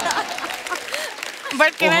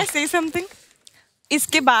 बट कैन आई से समथिंग?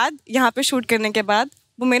 इसके बाद यहाँ पे शूट करने के बाद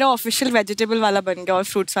वो मेरा ऑफिशियल वेजिटेबल वाला बन गया और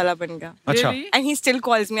फ्रूट्स वाला बन गया। अच्छा। And he still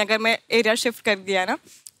calls me. अगर मैं एरिया शिफ्ट कर दिया ना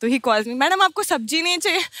तो ही कॉल्स मी, मैडम आपको सब्जी नहीं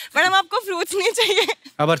चाहिए, मैडम आपको फ्रूट्स नहीं चाहिए।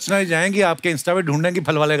 अब अर्चना जाएंगी आपके इंस्टा पे ढूंढेंगी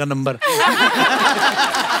फल वाले का नंबर।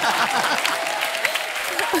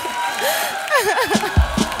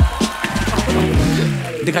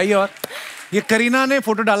 दिखाइए। और ये करीना ने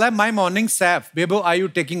फोटो डाला है। My morning Saif Bebo, are you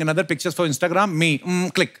taking another pictures for Instagram? Me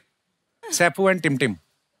click Saifu and Tim Tim.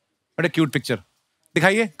 बड़े क्यूट पिक्चर।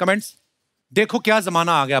 दिखाइए कमेंट्स। देखो क्या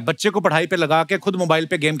जमाना आ गया, बच्चे को पढ़ाई पे लगा के खुद मोबाइल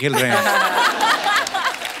पे गेम खेल रहे हैं।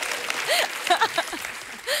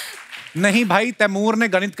 नहीं भाई, तैमूर ने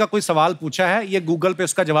गणित का कोई सवाल पूछा है, ये गूगल पे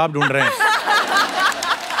उसका जवाब ढूंढ रहे हैं।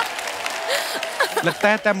 लगता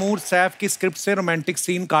है तैमूर सैफ की स्क्रिप्ट से रोमांटिक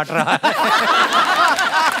सीन काट रहा है।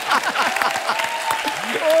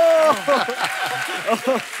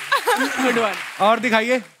 और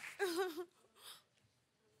दिखाइए।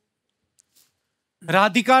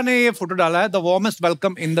 राधिका ने ये फोटो डाला है, the warmest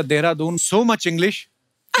welcome in the Dehradun, so much English.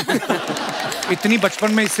 इतनी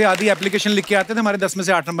बचपन में इससे आधी एप्लीकेशन लिख के आते थे, हमारे 10 में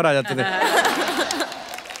से 8 नंबर आ जाते थे।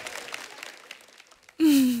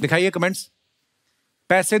 दिखाइए कमेंट्स।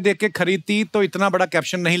 पैसे दे के खरीदती तो इतना बड़ा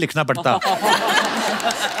कैप्शन नहीं लिखना पड़ता।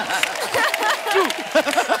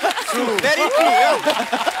 Very true.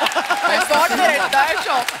 I bought their entire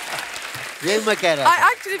shop. ये मैं कह रहा I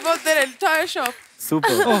actually bought their entire shop.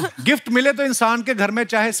 Super. Gift मिले तो इंसान के घर में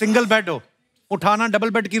चाहे सिंगल बेड हो, उठाना डबल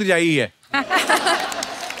बेड की रजाई है।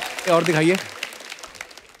 और दिखाइए।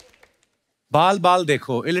 बाल बाल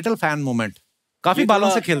देखो, ए लिटिल फैन मोमेंट। काफी बालों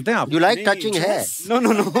से खेलते हैं आप। You like touching hair? No,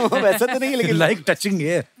 वैसा तो नहीं, लेकिन like touching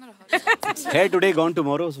hair. Hair today gone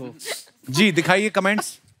tomorrow, so. जी दिखाइए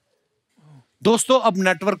कमेंट्स। दोस्तों अब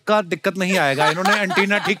नेटवर्क का दिक्कत नहीं आएगा, इन्होंने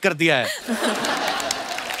एंटीना ठीक कर दिया है।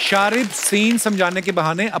 शारिब सीन समझाने के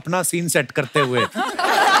बहाने अपना सीन सेट करते हुए।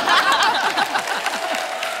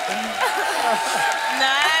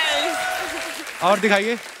 और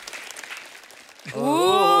दिखाइए।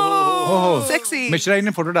 Sexy. मिश्राई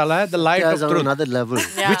ने फोटो डाला है, the light of truth, another level.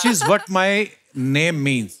 which is what my name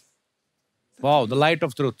means. Wow, the light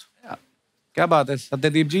of truth. क्या बात है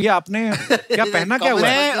सत्यदीप जी, ये आपने क्या पहना क्या हुआ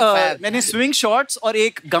है? मैंने स्विंग शॉर्ट्स और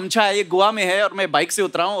एक गमछा है, ये गोवा में है और मैं बाइक से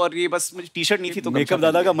उतरा हूँ और ये बस मुझे टी शर्ट नहीं थी तो मेकअप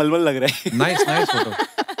दादा का मलमल लग रहा है। Nice nice photo.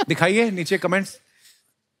 दिखाइए नीचे comments.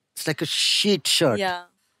 It's like a sheet shirt. Yeah.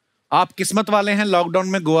 आप किस्मत वाले हैं, लॉकडाउन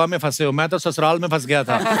में गोवा में फंसे हो, मैं तो ससुराल में फंस गया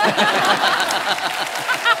था।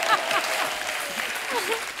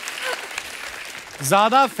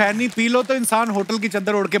 ज्यादा फैनी पी लो तो इंसान होटल की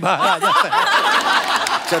चद्दर ओढ़ के बाहर आ जाता है।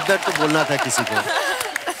 चद्दर तो बोलना था किसी को।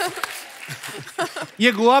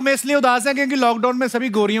 ये गोवा में इसलिए उदास है क्योंकि लॉकडाउन में सभी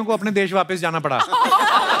गोरियों को अपने देश वापस जाना पड़ा।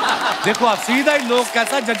 देखो आप सीधा ही लोग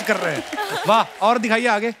कैसा जज कर रहे हैं। वाह, और दिखाइए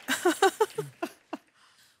आगे।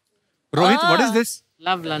 Rohit, what is this?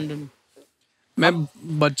 Love London. मैं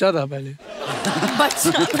बच्चा था पहले।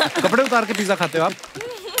 कपड़े उतार के पिज्जा खाते हो आप?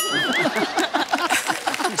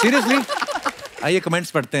 सीरियसली? आइए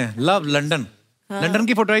कमेंट्स पढ़ते हैं। लव लंदन, लंदन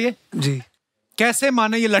की फोटो है ये जी। कैसे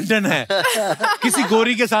माने ये लंदन है? किसी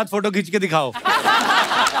गोरी के साथ फोटो खींच के दिखाओ।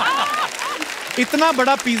 इतना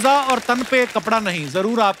बड़ा पिज्जा और तन पे कपड़ा नहीं,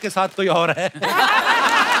 जरूर आपके साथ कोई और है।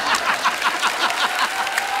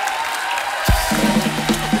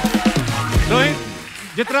 रोहित,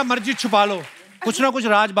 जितना मर्जी छुपा लो, कुछ ना कुछ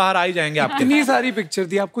राज बाहर आ ही जाएंगे आपके। इतनी सारी पिक्चर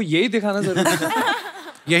थी, आपको यही दिखाना जरूरी है।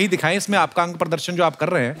 यही दिखाएं, इसमें आपका अंग प्रदर्शन जो आप कर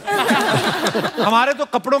रहे हैं। हमारे तो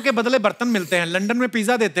कपड़ों के बदले बर्तन मिलते हैं, लंदन में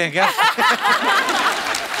पिज्जा देते हैं क्या?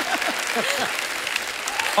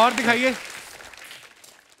 और दिखाइए।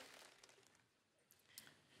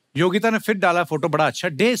 योगिता ने फिर डाला फोटो, बड़ा अच्छा।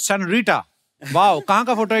 Day सनरीटा, wow. कहाँ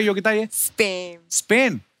का फोटो है योगिता ये? स्पेन।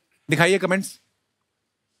 स्पेन। दिखाइए कमेंट्स।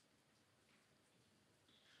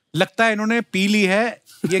 लगता है इन्होंने पी ली है,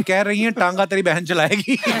 ये कह रही हैं टांगा तेरी बहन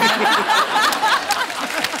चलाएगी।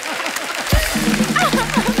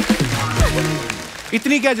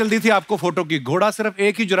 इतनी क्या जल्दी थी आपको फोटो की? घोड़ा सिर्फ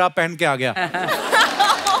एक ही जुराब पहन के आ गया।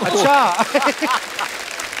 अच्छा।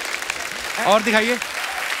 और दिखाइए।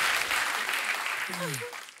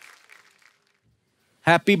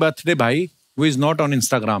 हैप्पी बर्थडे भाई, who is not on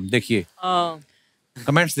Instagram. देखिए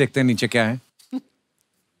कमेंट्स देखते हैं नीचे क्या है।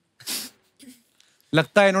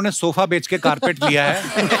 लगता है इन्होंने सोफा बेच के कारपेट लिया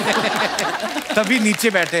है, तभी नीचे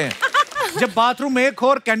बैठे हैं। जब बाथरूम एक हो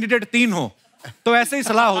और कैंडिडेट 3 हो तो ऐसे ही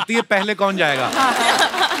सलाह होती है, पहले कौन जाएगा।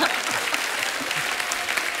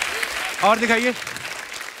 और दिखाइए।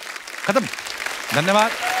 खत्म,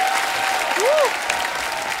 धन्यवाद।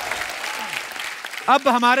 अब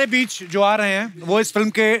हमारे बीच जो आ रहे हैं वो इस फिल्म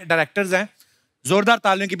के डायरेक्टर्स हैं। जोरदार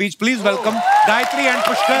तालियों के बीच please welcome Gayatri and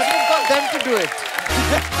Pushkar.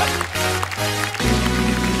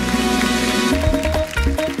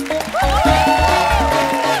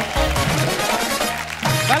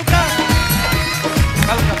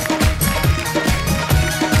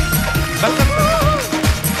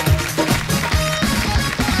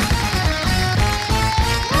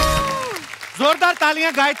 जोरदार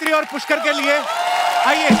तालियां गायत्री और पुष्कर के लिए।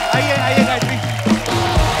 आइए आइए आइए गायत्री।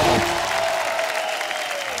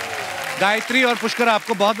 गायत्री और पुष्कर,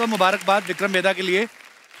 आपको बहुत बहुत मुबारकबाद विक्रम वेधा के लिए।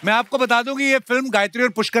 मैं आपको बता दूं कि ये फिल्म गायत्री और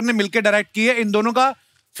पुष्कर ने मिलकर डायरेक्ट की है। इन दोनों का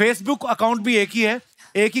फेसबुक अकाउंट भी एक ही है,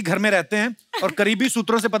 एक ही घर में रहते हैं और करीबी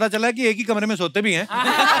सूत्रों से पता चला है कि एक ही कमरे में सोते भी हैं।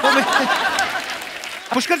 तो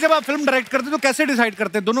पुष्कर, जब आप फिल्म डायरेक्ट करते तो कैसे डिसाइड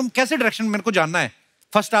करते हैं दोनों, कैसे डायरेक्शन मेरे को जानना है?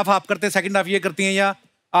 फर्स्ट हाफ आप करते हैं, सेकंड हाफ ये करती हैं, या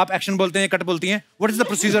आप एक्शन बोलते हैं, कट बोलती हैं? What is the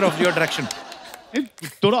procedure of your direction?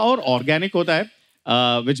 थोड़ा और ऑर्गेनिक होता है,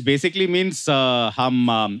 which basically means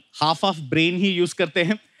हम half of brain he use करते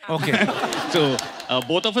हैं। Okay. So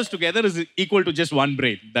both of us together is equal to just one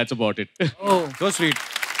brain. That's about it. Oh, so sweet.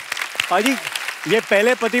 पाजी, ये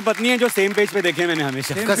पहले पति पत्नी है जो सेम पेज पे देखे मैंने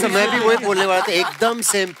हमेशा। कसम, मैं भी वही बोलने वाला था, एकदम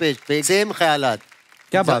सेम पेज पे, सेम ख्यालात।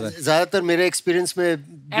 क्या बात है? ज्यादातर मेरे एक्सपीरियंस में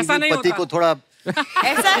पति को थोड़ा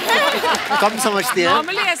ऐसा है? कम समझती है।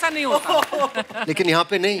 नॉर्मली ऐसा नहीं होता। लेकिन यहाँ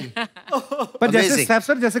पे नहीं। पर जैसे सैफ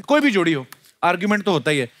सर, जैसे कोई भी जोड़ी हो, आर्ग्यूमेंट तो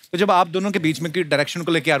होता ही है। तो जब आप दोनों के बीच में की डायरेक्शन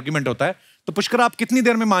को लेके आर्ग्यूमेंट होता है, तो पुष्कर आप कितनी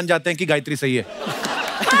देर में मान जाते हैं कि गायत्री सही है?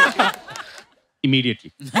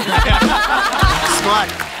 Immediately. Smart.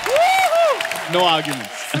 No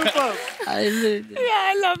arguments.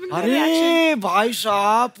 अरे भाई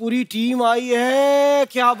साहब, पूरी टीम आई है,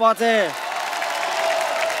 क्या बात है।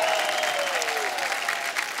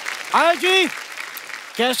 आया जी,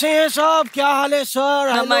 कैसे हैं साहब, क्या हाल है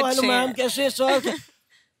सर? हेलो मैम, कैसे हैं सर?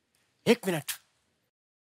 एक मिनट,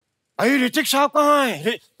 अरे ऋतिक साहब कहाँ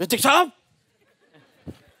हैं? ऋतिक साहब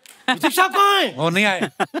कहाँ हैं? वो नहीं आए।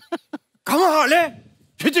 कहाँ हाल है?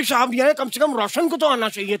 ऋतिक साहब ये कम से कम रोशन को तो आना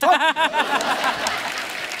चाहिए था।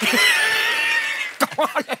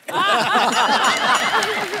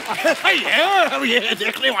 ये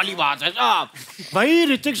देखने वाली बात है साहब। भाई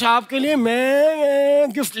ऋतिक साहब के लिए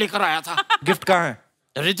मैं गिफ्ट लेकर आया था। गिफ्ट कहाँ है?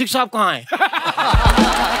 ऋतिक साहब कहाँ है?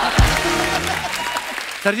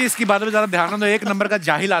 सर जी, इसकी बात में ज्यादा ध्यान ना दो, एक नंबर का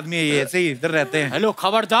जाहिल आदमी है ये, ऐसे ही इधर रहते हैं। हेलो,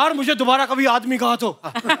 खबरदार मुझे दोबारा कभी आदमी कहा तो,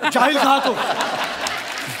 जाहिल कहा तो।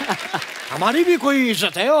 हमारी भी कोई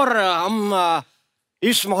इज्जत है, और हम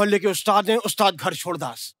इस मोहल्ले के उस्ताद हैं, उस्ताद घर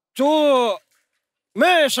छोड़दास। तो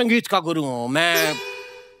मैं संगीत का गुरु हूँ, मैं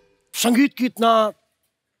संगीत की इतना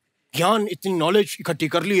ज्ञान, इतनी नॉलेज इकट्ठी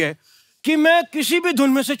कर ली है कि मैं किसी भी धुन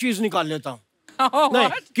में से चीज निकाल लेता हूँ। नहीं,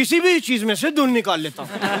 किसी भी चीज में से धुन निकाल लेता हूँ।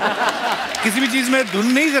 किसी भी चीज में धुन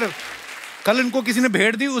नहीं, सिर्फ कल इनको किसी ने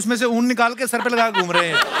भेड़ दी, उसमें से ऊन निकाल के सर पे लगा घूम रहे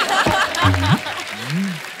हैं।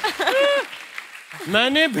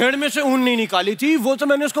 मैंने भेड़ में से ऊन नहीं निकाली थी, वो तो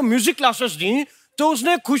मैंने उसको म्यूजिक क्लासेस दी, तो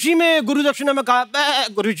उसने खुशी में गुरु दक्षिणा में कहा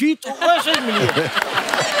गुरुजी, तो वैसे ही मिली है।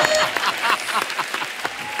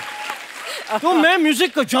 तो मैं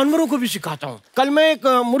म्यूजिक जानवरों को भी सिखाता हूँ। कल मैं एक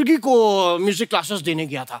मुर्गी को म्यूजिक क्लासेस देने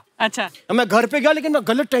गया था। अच्छा। मैं घर पे गया, लेकिन मैं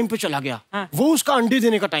गलत टाइम पे चला गया। हाँ। वो उसका अंडे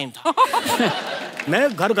देने का टाइम था।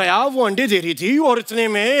 मैं घर गया, वो अंडे दे रही थी, और इतने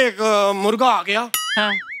में एक मुर्गा आ गया।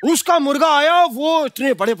 हाँ। उसका मुर्गा आया, वो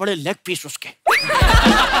इतने बड़े बड़े लेग पीस उसके।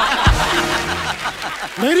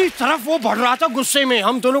 मेरी तरफ वो बढ़ रहा था गुस्से में।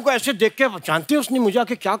 हम दोनों को ऐसे देख के, जानते उसने मुझे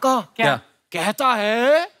आके क्या कहा? क्या कहता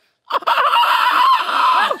है?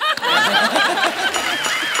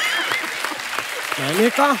 मैंने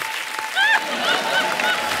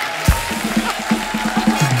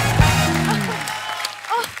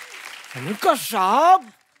कहा साहब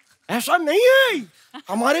ऐसा नहीं है,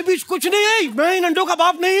 हमारे बीच कुछ नहीं है, मैं इन अंडों का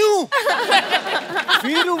बाप नहीं हूँ।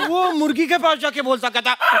 फिर वो मुर्गी के पास जाके बोलता,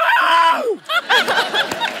 कहता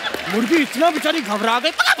मुर्गी इतना बेचारी घबरा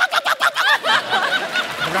गई,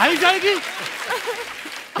 घबराई जाएगी।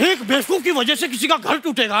 एक बेवकूफ की वजह से किसी का घर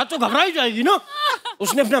टूटेगा तो घबराई जाएगी ना।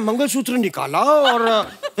 उसने अपना मंगलसूत्र निकाला और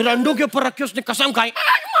फिर अंडों के ऊपर रख के उसने कसम खाई,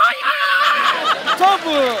 तब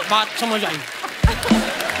बात समझ आई।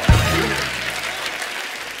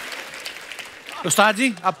 उस्ताद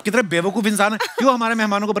जी, आप कितने बेवकूफ इंसान हैं, क्यों हमारे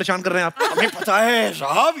मेहमानों को परेशान कर रहे हैं आप? हमें पता है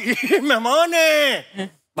साहब, ये मेहमान है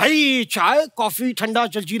भाई। चाय, कॉफी, ठंडा,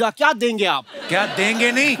 जलजीरा क्या देंगे आप? क्या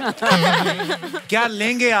देंगे नहीं, क्या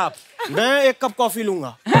लेंगे आप? मैं एक कप कॉफी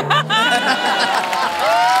लूंगा।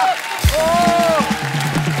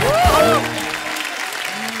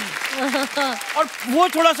 और वो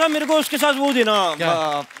थोड़ा सा मेरे को उसके साथ वो देना,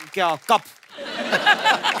 क्या कप।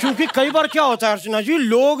 क्योंकि कई बार क्या होता है अर्चना जी,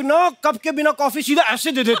 लोग ना कप के बिना कॉफी सीधा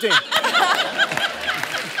ऐसे दे देते हैं।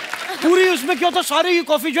 पूरी उसमें क्या होता है, सारी ही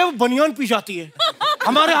कॉफी जो है वो बनियान पी जाती है।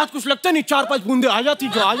 हमारे हाथ कुछ लगता नहीं, 4-5 बूंदे आ जाती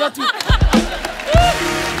जो आ जाती।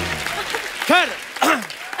 खैर,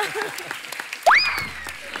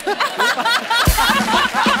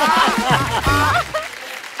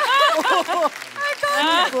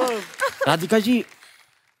 राधिका जी,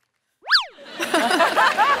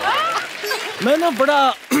 मैं ना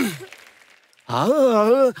बड़ा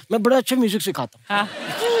मैं बड़ा अच्छा म्यूजिक सिखाता हूँ।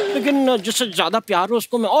 लेकिन जिससे ज्यादा प्यार हो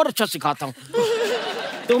उसको मैं और अच्छा सिखाता हूँ।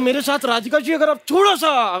 तो मेरे साथ राधिका जी, अगर आप थोड़ा सा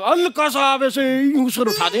हल्का सा वैसे यूं सर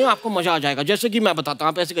उठा दें, आपको मजा आ जाएगा। जैसे कि मैं बताता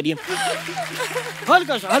हूँ, आप ऐसे करिए,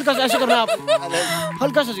 हल्का सा ऐसे करना है आप,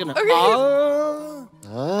 हल्का सा करना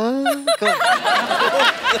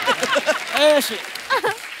ऐसे,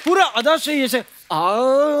 पूरा अदा से ऐसे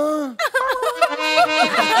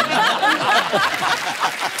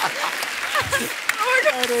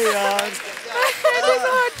अरे यार,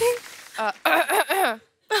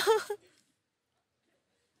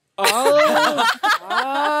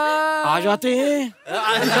 जाते हैं।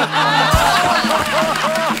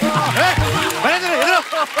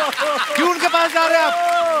 क्यों उनके पास जा रहे हैं आप?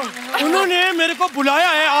 उन्होंने मेरे को बुलाया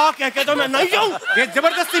है, आ कह के, तो मैं नहीं जाऊं। ये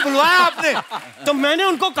जबरदस्ती बुलवाया आपने? तो मैंने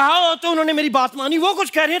उनको कहा तो उन्होंने मेरी बात मानी। वो कुछ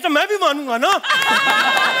कह रही है तो मैं भी मानूंगा ना।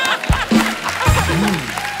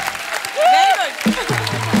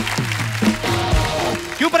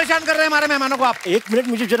 क्यों परेशान कर रहे हैं हमारे मेहमानों को आप? 1 मिनट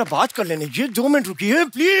मुझे जरा बात कर लेने दीजिए। 2 मिनट रुकिए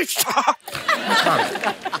प्लीज।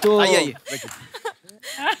 तो आइए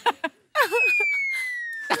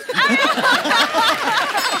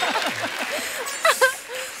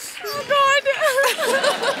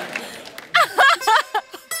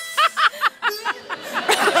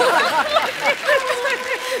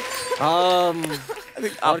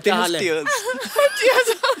और क्या हाल है?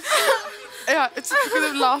 Yeah, it's because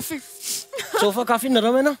of laughing. Sofa काफी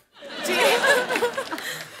नरम है ना?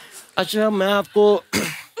 अच्छा, मैं आपको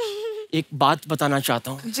एक बात बताना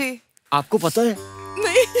चाहता हूँ। जी। आपको पता है?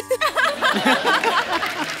 नहीं।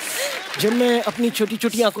 जब मैं अपनी छोटी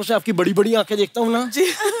छोटी आंखों से आपकी बड़ी बड़ी आंखें देखता हूँ ना, जी।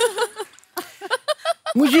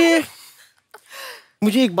 मुझे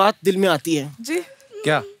एक बात दिल में आती है। जी।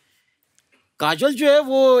 क्या? काजल जो है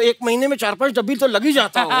वो 1 महीने में 4-5 डब्बी तो लग ही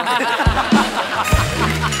जाता होगा।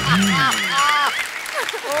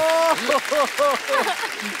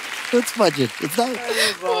 It's budget. It's not.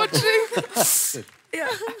 Watching.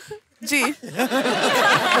 Yeah. जी।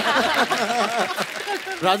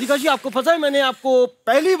 राधिका जी, आपको पता है मैंने आपको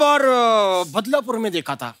पहली बार बदलापुर में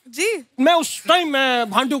देखा था। जी। मैं उस टाइम मैं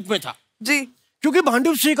भांडुप में था। जी। क्योंकि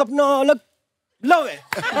भांडुप से एक अपना अलग लव है।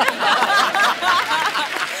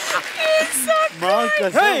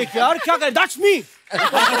 Hey, यार क्या करे? That's me.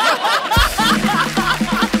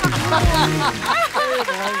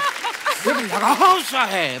 लगाव सा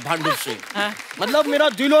है भांडुप से। मतलब मेरा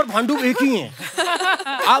दिल और भांडुप एक ही है।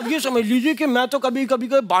 आप ये समझ लीजिए कि मैं तो कभी कभी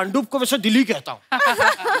भांडुप को वैसे दिल ही कहता हूँ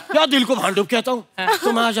या दिल को भांडुप कहता हूँ।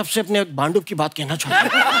 तो मैं आज आपसे अपने भांडुप की बात कहना चाहता हूँ।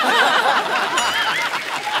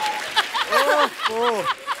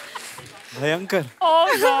 भयंकर।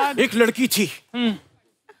 एक लड़की थी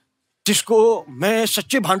जिसको मैं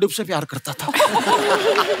सच्चे भांडुप से प्यार करता था।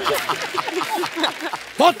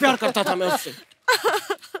 बहुत प्यार करता था मैं उससे।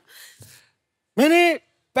 मैंने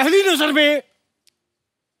पहली नजर में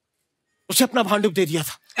उसे अपना भांडुप दे दिया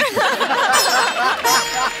था।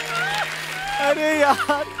 अरे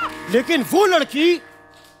यार। लेकिन वो लड़की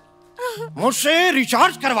मुझसे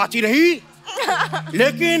रिचार्ज करवाती रही,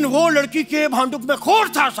 लेकिन वो लड़की के भांडुप में खोर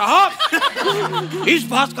था साहब। इस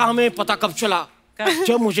बात का हमें पता कब चला?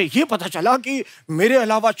 जब मुझे ये पता चला कि मेरे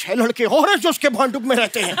अलावा 6 लड़के और हैं जो उसके भांडुप में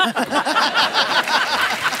रहते हैं।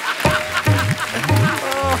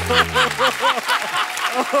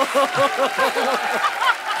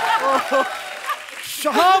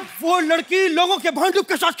 साहब, वो लड़की लोगों के भांडुप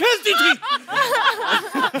के साथ खेलती थी।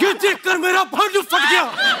 ये देखकर मेरा भांडुप फट गया।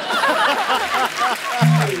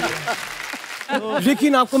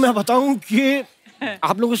 लेकिन आपको मैं बताऊं कि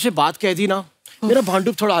आप लोगों से बात कह दी ना, मेरा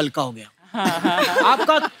भांडुप थोड़ा हल्का हो गया।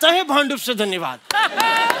 आपका तहे भांडुप से धन्यवाद।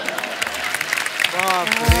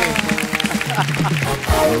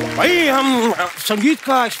 भाई, हम संगीत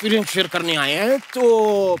का एक्सपीरियंस शेयर करने आए हैं।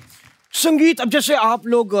 तो संगीत, अब जैसे आप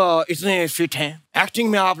लोग इतने फिट हैं, एक्टिंग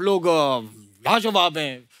में आप लोग लाजवाब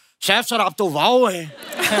हैं, सैफ सर आप तो वाओ हैं,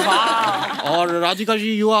 और Radhika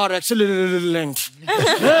ji you are excellent.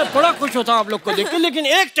 बड़ा खुश होता आप लोग को देख के। लेकिन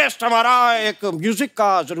एक टेस्ट हमारा एक म्यूजिक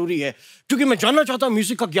का जरूरी है, क्योंकि मैं जानना चाहता हूँ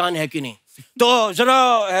म्यूजिक का ज्ञान है कि नहीं। तो जरा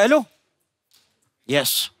हेलो।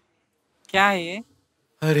 यस। क्या है ये?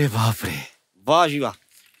 अरे बाप रे, वाह जी वाह।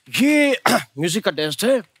 ये म्यूजिक का टेस्ट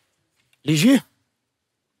है, लीजिए।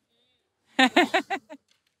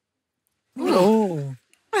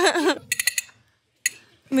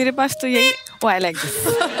 मेरे पास तो यही आई लाइक दिस।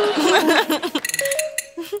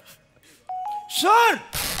 सर,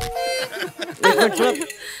 एक मिनट थोड़ा।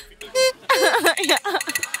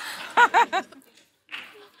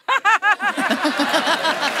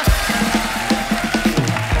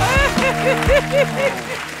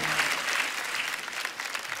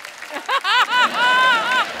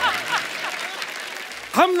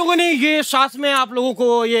 हम लोगों ने ये साथ में आप लोगों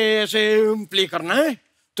को ये ऐसे प्ले करना है।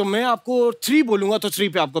 तो मैं आपको 3 बोलूंगा तो 3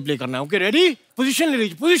 पे आपको प्ले करना है। Okay, ready? पोजीशन ले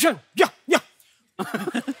लीजिए, पोजीशन। या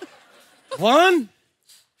 1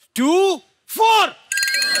 2 4।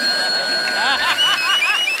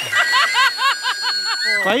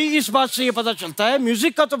 भाई, इस बात से ये पता चलता है,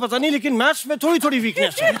 म्यूजिक का तो पता नहीं लेकिन मैथ्स में थोड़ी थोड़ी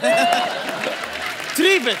वीकनेस है।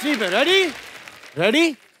 3 पे ready?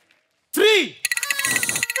 Ready? 3।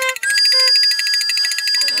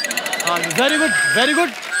 Very good, very good.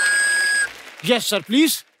 Yes sir,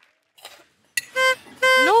 please.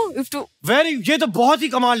 No, very, ये तो बहुत ही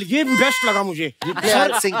कमाल, ये बेस्ट लगा मुझे।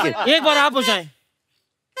 एक बार आप हो जाएं।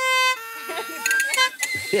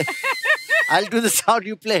 I'll do the sound,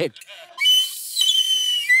 you play it.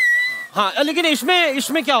 हाँ, लेकिन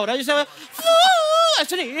इसमें क्या हो रहा है? जैसे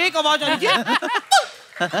ऐसे नहीं, एक आवाज आ रही है।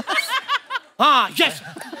 हाँ, यस।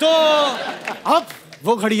 तो अब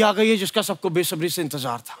वो घड़ी आ गई है जिसका सबको बेसब्री से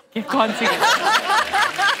इंतजार था। ये कौन सी?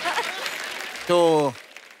 तो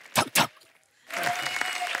थक थक,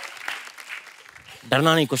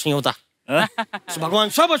 डरना नहीं, कुछ नहीं होता। भगवान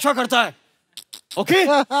सब अच्छा करता है। ओके?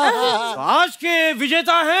 तो आज के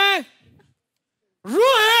विजेता हैं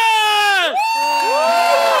रोहित।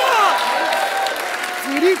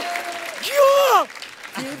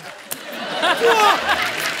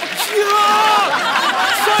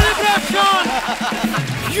 सेलिब्रेशन,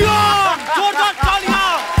 जोरदार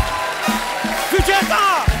तालियां। विजेता,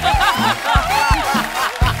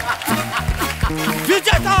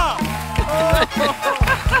 विजेता।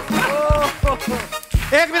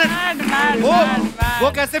 एक मिनट,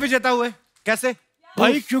 वो कैसे विजेता हुए? कैसे?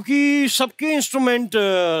 भाई क्योंकि सबके इंस्ट्रूमेंट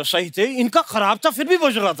सही थे, इनका खराब था फिर भी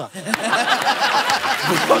बज रहा था।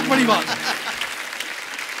 बहुत बड़ी बात।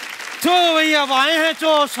 तो भाई अब आए हैं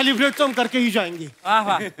तो सेलिब्रेट तो हम करके ही जाएंगे। वाह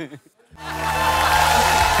वाह।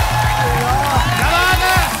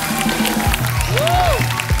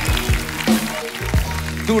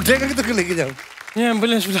 तू उठेगा कि तो लेके जाओ? ये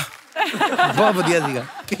एम्बुलेंस मिला। बहुत बढ़िया सीगा।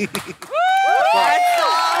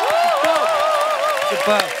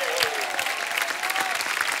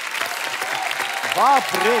 बाप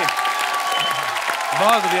रे,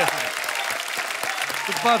 बहुत बढ़िया।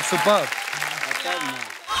 सुपर।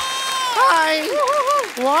 हाय,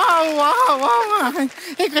 वाह वाह वाह वाह।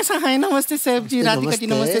 एक ऐसा है। नमस्ते सैफ जी, राधिका जी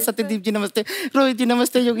नमस्ते, सत्यदीप जी नमस्ते, रोहित जी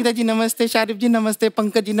नमस्ते, योगिता जी नमस्ते, शारिफ जी नमस्ते,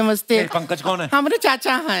 पंकज जी नमस्ते। पंकज कौन है? हमारे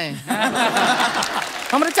चाचा हैं।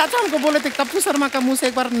 हमारे चाचा हमको बोले थे कपिल शर्मा का मुंह से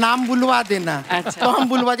एक बार नाम बुलवा देना। अच्छा। तो हम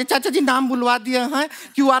बुलवा दिए। चाचा जी नाम बुलवा दिए हैं,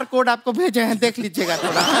 QR कोड आपको भेजे हैं, देख लीजिएगा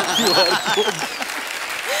थोड़ा। QR code.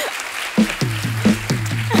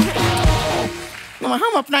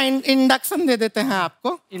 हम अपना इंडक्शन दे देते हैं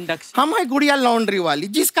आपको। इंडक्शन? हम है गुड़िया लॉन्ड्री वाली,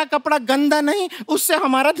 जिसका कपड़ा गंदा नहीं उससे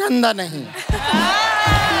हमारा धंधा नहीं।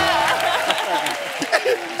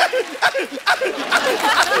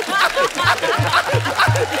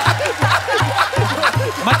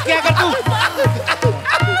 मत क्या कर तू?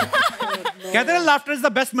 कहते हैं laughter is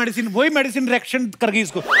the best medicine, वही मेडिसिन रिएक्शन कर गई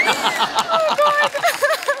इसको।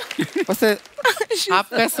 वैसे आप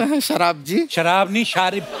कैसे हैं शराब जी? शराब नहीं,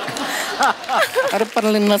 शारिब। अरे पर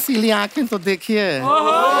नसीली आंखें तो देखिए।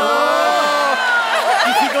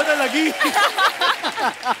 किसी को तो लगी।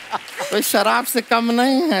 कोई शराब से कम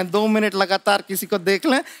नहीं है। 2 मिनट लगातार किसी को देख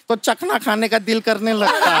लें तो चखना खाने का दिल करने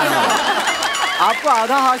लगता है। आपको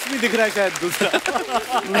आधा हाशमी दिख रहा है शायद दूसरा।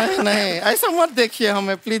 नहीं, ऐसा मत देखिए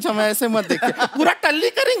हमें प्लीज, हमें ऐसे मत देखिए। पूरा टल्ली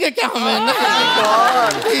करेंगे क्या हमें?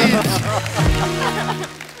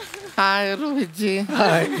 हाय रोहित जी।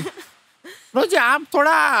 हाय रोहित जी, आप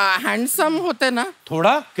थोड़ा हैंडसम होते ना।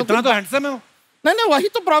 थोड़ा? कितना तो हैंडसम है। नहीं, वही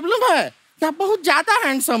तो प्रॉब्लम है कि आप बहुत ज्यादा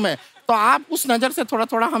हैंडसम है। तो आप उस नजर से थोड़ा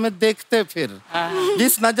थोड़ा हमें देखते फिर,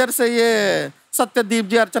 जिस नजर से ये सत्यदीप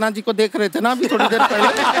जी अर्चना जी को देख रहे थे ना अभी थोड़ी देर पहले।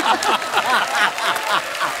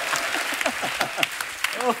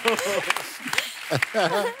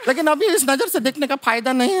 लेकिन अभी इस नजर से देखने का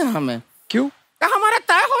फायदा नहीं है हमें। क्यों? हमारा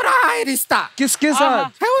तय हो रहा है रिश्ता। किसके साथ?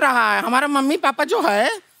 तय हो रहा है। हमारा मम्मी पापा जो है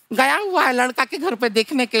गया हुआ है लड़का के घर पे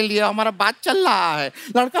देखने के लिए। हमारा बात चल रहा है।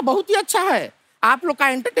 लड़का बहुत ही अच्छा है, आप लोग का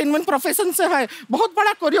एंटरटेनमेंट प्रोफेशन से है, बहुत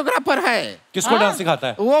बड़ा कोरियोग्राफर है। किसको डांस सिखाता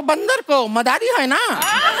है? वो बंदर को, मदारी है ना।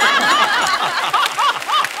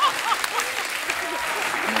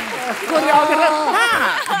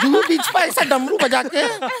 हाँ, जूहू बीच पर ऐसा डमरू बजा के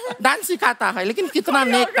डांस सिखाता है। लेकिन कितना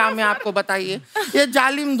नेक काम है आपको बताइए। ये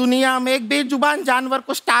जालिम दुनिया में एक बेजुबान जानवर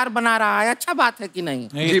को स्टार बना रहा है। अच्छा बात है कि नहीं?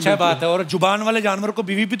 नहीं, अच्छा बात है। और जुबान वाले जानवर को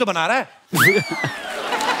बीवी भी तो बना रहा है।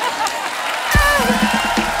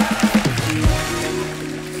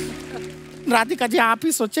 राधिका जी आप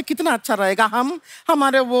ही सोचिए कितना अच्छा रहेगा। हम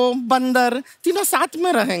हमारे वो बंदर तीनों साथ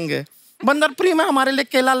में रहेंगे। बंदर फ्री में हमारे लिए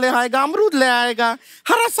केला ले आएगा, अमरूद ले आएगा,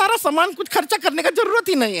 हरा सारा सामान, कुछ खर्चा करने का जरूरत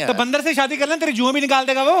ही नहीं है। तो बंदर से शादी कर लें, तेरी जुआ भी निकाल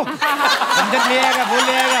देगा वो। बंदर ले आएगा, वो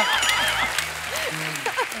ले आएगा।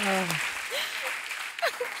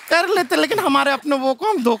 कर लेते, लेकिन हमारे अपने वो को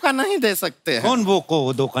हम धोखा नहीं दे सकते हैं। कौन वो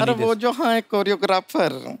को धोखा नहीं दे? वो जो है कोरियोग्राफर।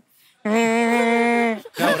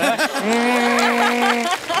 क्या हो रहा है?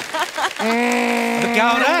 तो क्या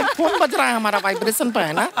हो रहा है? फोन बज रहा है हमारा, वाइब्रेशन पे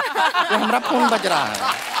है ना, तो हमारा फोन बज रहा है।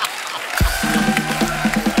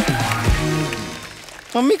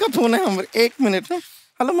 मम्मी का फोन है हमारे। 1 मिनट।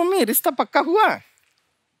 हेलो मम्मी, रिश्ता पक्का हुआ?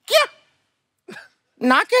 क्या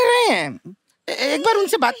ना कह रहे हैं? एक बार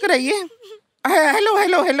उनसे बात कराइए। हेलो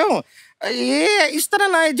हेलो हेलो, ये इस तरह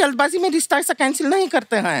ना जल्दबाजी में रिश्ता ऐसा कैंसिल नहीं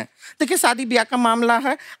करते हैं। देखिए शादी ब्याह का मामला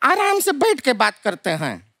है, आराम से बैठ के बात करते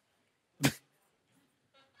हैं।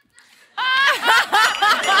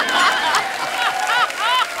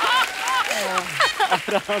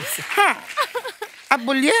 हाँ, अब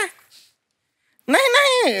बोलिए। नहीं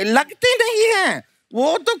नहीं, लगती नहीं है।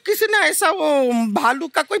 वो तो किसी ने ऐसा वो भालू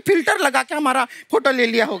का कोई फिल्टर लगा के हमारा फोटो ले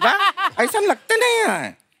लिया होगा, ऐसा लगते नहीं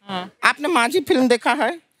है। आपने माझी फिल्म देखा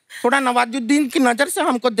है? थोड़ा नवाजुद्दीन की नजर से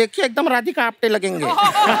हमको देखिए, एकदम राधिका आप्टे लगेंगे।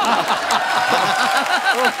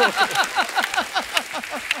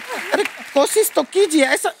 अरे कोशिश तो कीजिए,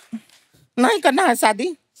 ऐसा नहीं करना है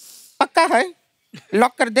शादी, पक्का है?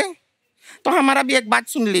 लॉक कर दे? तो हमारा भी एक बात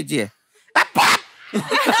सुन लीजिए।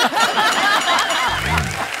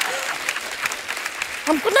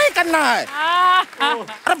 हमको नहीं करना है।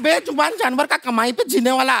 अरे बेजुबान जानवर का कमाई पे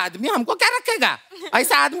जीने वाला आदमी हमको क्या रखेगा?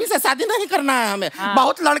 ऐसा आदमी से शादी नहीं करना है हमें।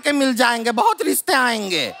 बहुत लड़के मिल जाएंगे, बहुत रिश्ते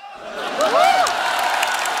आएंगे।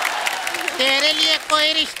 तेरे लिए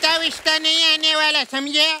कोई रिश्ता विश्ता नहीं आने वाला,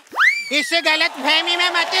 समझे? इससे गलत फहमी में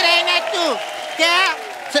मत रहना तू। क्या?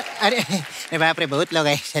 अरे बाप रे, बहुत लोग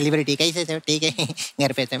हैं। सेलिब्रिटी कैसे सब ठीक है?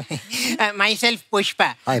 घर पे सब। माई सेल्फ पुष्पा,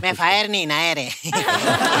 मैं फायर नहीं नायर है।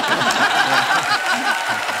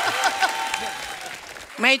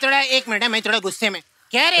 मैं थोड़ा, एक मिनट है, मैं थोड़ा गुस्से में।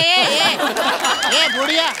 क्या रे ये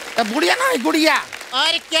बुढ़िया? बुढ़िया ना, गुड़िया।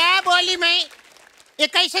 और क्या बोली मैं? ये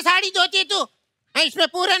कैसे साड़ी धोती तू? इसमें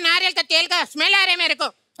पूरा नारियल का तेल का स्मेल आ रहा है मेरे को।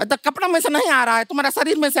 तो कपड़ा में से नहीं आ रहा है, तुम्हारा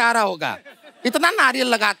शरीर में से आ रहा होगा। इतना नारियल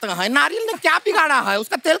लगाते हैं, नारियल ने क्या बिगाड़ा है?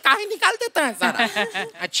 उसका तेल काहे निकाल देते हैं सारा।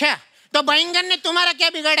 अच्छा, तो बैंगन ने तुम्हारा क्या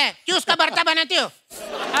बिगाड़ा है? क्यों उसका भरता बनाते हो?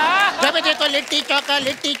 जब देखो लिट्टी चौका,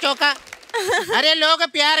 लिट्टी चौका। अरे लोग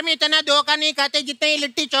प्यार में इतना धोखा नहीं खाते जितने ये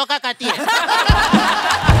लिट्टी चौका खाती है।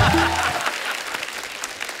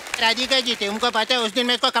 राधिका जी थे, उनको पता है उस दिन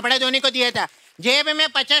मैं इसको कपड़ा धोने को दिया था, जेब में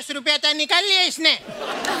 50 रुपया था, निकाल लिया इसने।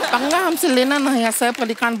 पंगा हमसे लेना नहीं है, सैफ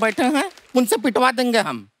अली खान बैठे हैं, उनसे पिटवा देंगे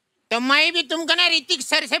हम। तो मैं भी तुमको ना ऋतिक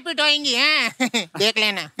सर से पिटवाएंगी, हैं? देख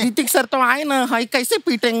लेना। ऋतिक सर तो आए ना, हाई कैसे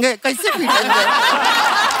पीटेंगे, कैसे पीटेंगे?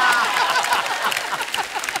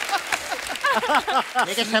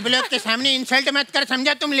 लेकिन सब लोग के सामने इंसल्ट मत कर,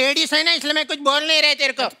 समझा? तुम लेडीज है ना, इसलिए मैं कुछ बोल नहीं रहे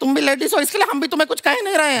तेरे को। तुम भी लेडीज हो, इसलिए हम भी तुम्हें कुछ कह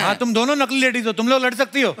नहीं रहे हैं। हाँ, तुम दोनों नकली लेडीज हो, तुम लोग लड़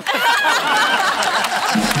सकती हो।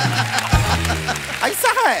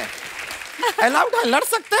 ऐसा है, अलाउड है, लड़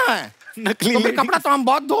सकते हैं। नकली तो कपड़ा तो हम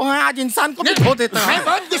बहुत धो हैं, आज इंसान को भी धो देते हैं। मैं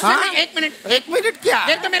बहुत गुस्से में। एक मिनट एक मिनट क्या?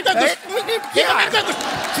 एक मिनट क्या?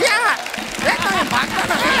 भागता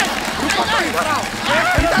नहीं, रुको तो इधर आओ,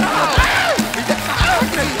 इधर आओ।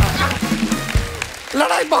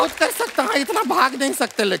 लड़ाई बहुत कर सकते हैं, इतना भाग नहीं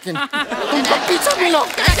सकते, लेकिन तुमको पीछे मिलो।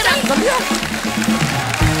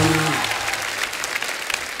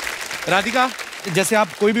 राधिका, जैसे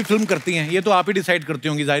आप कोई भी फिल्म करती हैं, ये तो आप ही डिसाइड करती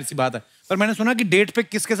होंगी, जाहिर सी बात है, पर मैंने सुना कि डेट पे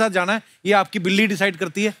किसके साथ जाना है ये आपकी बिल्ली डिसाइड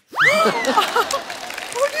करती है।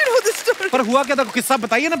 पर हुआ क्या था, किस्सा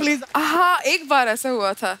बताइए ना प्लीज। हाँ, एक बार ऐसा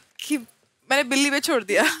हुआ था कि मैंने बिल्ली पे छोड़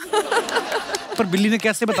दिया। पर बिल्ली ने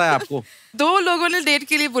कैसे बताया आपको? 2 लोगों ने डेट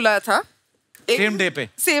के लिए बुलाया था। सेम डे पे?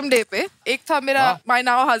 सेम डे पे। एक था मेरा माय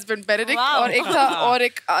नाउ हस्बैंड बेनेडिक्ट, और एक था और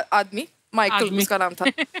एक आदमी माइकल, उसका नाम था।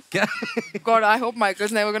 क्या? God, I hope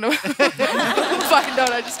Michael's never gonna find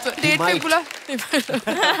out. I just date पे बुला।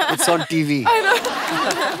 It's on TV. I know.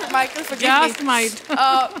 Michael, forgive me.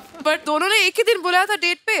 But दोनों ने एक ही दिन बुलाया था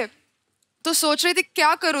डेट पे, तो सोच रही थी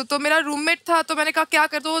क्या करूँ। तो मेरा रूममेट था, तो मैंने कहा क्या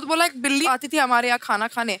कर, तो वो बोला एक बिल्ली आती थी हमारे यहाँ खाना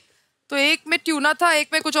खाने, तो एक में ट्यूना था, एक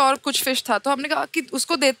में कुछ फिश था, तो हमने कहा कि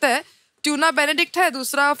उसको देते हैं। ट्यूना बेनेडिक्ट है,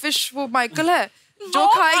 दूसरा फिश वो माइकल है, जो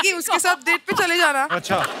खाएगी उसके साथ डेट पे चले जाना।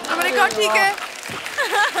 अच्छा। तो मैंने कहा ठीक है।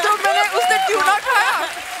 तो मैंने उसने ट्यूना खाया,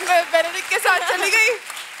 मैं बेनेडिक्ट के साथ चली गई,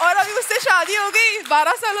 और अभी उससे शादी हो गई,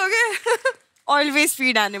 12 साल हो गए। Always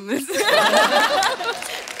feed animals.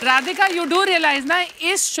 Radhika, you do realise ना,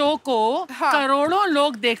 इस शो को करोड़ों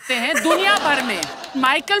लोग देखते हैं दुनिया भर में।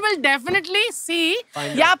 माइकल विल डेफिनेटली सी,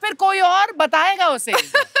 या फिर कोई और बताएगा उसे।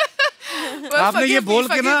 आपने ये बोल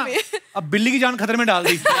के ना अब बिल्ली की जान खतरे में डाल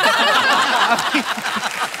दी।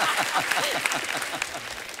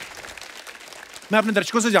 मैं अपने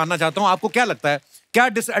दर्शकों से जानना चाहता हूँ, आपको क्या लगता है क्या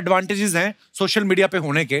डिसएडवांटेजेस हैं सोशल मीडिया पे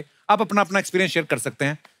होने के? आप अपना एक्सपीरियंस शेयर कर सकते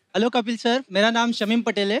हैं। हेलो कपिल सर, मेरा नाम शमीम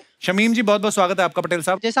पटेल है। शमीम जी, बहुत बहुत स्वागत है आपका पटेल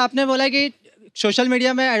साहब। जैसा आपने बोला कि सोशल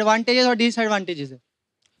मीडिया में एडवांटेजेस और डिसएडवांटेजेस है,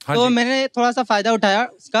 हाँ तो मैंने थोड़ा सा फायदा उठाया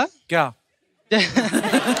उसका। क्या?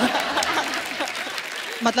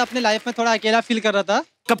 मतलब अपने लाइफ में थोड़ा अकेला फील कर रहा था।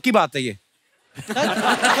 कब की बात है ये? थोड़े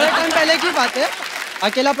टाइम पहले की बात है।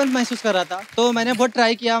 अकेलापन महसूस कर रहा था, तो मैंने बहुत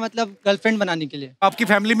ट्राई किया मतलब गर्लफ्रेंड बनाने के लिए। आपकी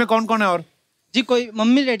फैमिली में कौन कौन है और? जी कोई,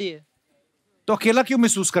 मम्मी रेडी है। तो अकेला क्यों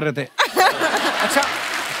महसूस कर रहे थे? अच्छा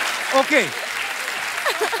ओके,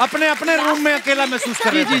 अपने अपने रूम में अकेला महसूस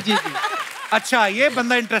कर रहे थे। जी। अच्छा ये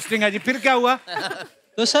बंदा इंटरेस्टिंग है जी, फिर क्या हुआ?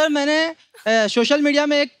 तो सर मैंने सोशल मीडिया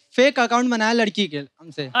में एक फेक अकाउंट बनाया लड़की के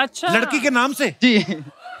हमसे। अच्छा, लड़की के नाम से? जी।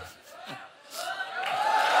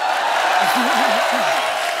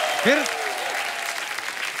 फिर?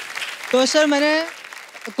 तो सर मैंने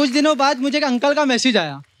कुछ दिनों बाद मुझे एक अंकल का मैसेज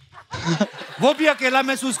आया। वो भी अकेला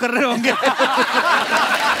महसूस कर रहे होंगे।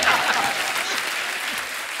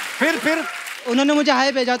 फिर उन्होंने मुझे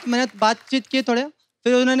हाय भेजा, तो मैंने बातचीत की थोड़े,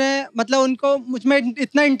 फिर उन्होंने मतलब उनको मुझ में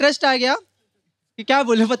इतना इंटरेस्ट आ गया कि क्या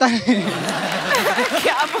बोलूं पता नहीं।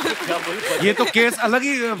 क्या बोल? ये तो केस अलग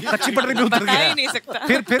ही कच्ची पटरी पे उतर गया। बता ही नहीं सकता।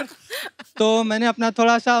 फिर तो मैंने अपना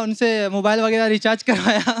थोड़ा सा उनसे मोबाइल वगैरह रिचार्ज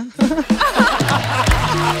करवाया।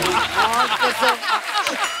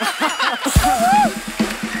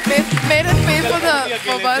 मेरे पे को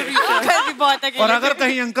मोबाइल रिचार्ज भी बहुत है। और अगर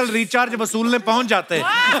कहीं अंकल रिचार्ज वसूलने पहुंच जाते?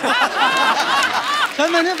 सर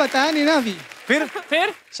मैंने बताया नहीं ना अभी। फिर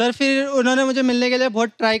सर फिर उन्होंने मुझे मिलने के लिए बहुत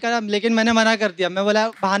ट्राई करा, लेकिन मैंने मना कर दिया। मैं बोला,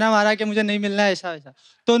 बहाना मारा कि मुझे नहीं मिलना है ऐसा वैसा।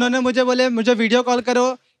 तो उन्होंने मुझे बोले मुझे वीडियो कॉल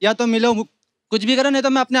करो या तो मिलो, कुछ भी करो, नहीं तो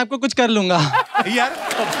मैं अपने आप को कुछ कर लूंगा। यार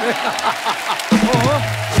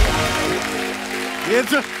ये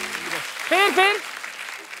तो फिर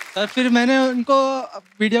सर फिर मैंने उनको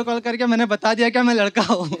वीडियो कॉल करके मैंने बता दिया कि मैं लड़का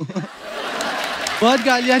हूँ। बहुत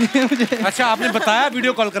गालियाँ दी हैं मुझे। अच्छा आपने बताया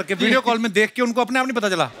वीडियो कॉल करके? वीडियो कॉल में देख के उनको अपने आप नहीं पता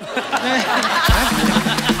चला?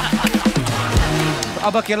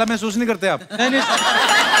 अब अकेला महसूस नहीं करते आप? नहीं।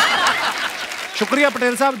 शुक्रिया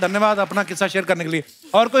पटेल साहब, धन्यवाद अपना किस्सा शेयर करने के लिए।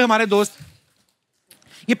 और कोई हमारे दोस्त?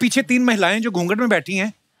 ये पीछे 3 महिलाएं जो घूंघट में बैठी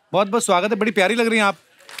हैं, बहुत बहुत स्वागत है, बड़ी प्यारी लग रही हैं आप।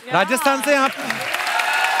 राजस्थान से आप?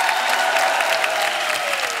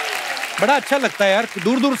 बड़ा अच्छा लगता है यार,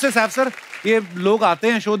 दूर दूर से सैफ सर ये लोग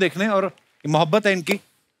आते हैं शो देखने और मोहब्बत है इनकी।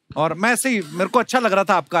 और मैं ऐसे ही, मेरे को अच्छा लग रहा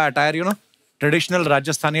था आपका attire, you know, traditional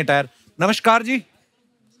Rajasthani attire. नमस्कार जी।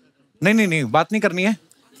 नहीं बात नहीं करनी है।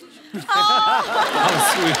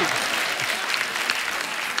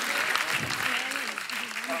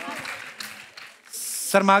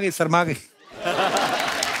 शर्मा गई।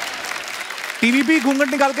 टीवी भी घूंघट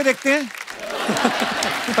निकाल के देखते हैं।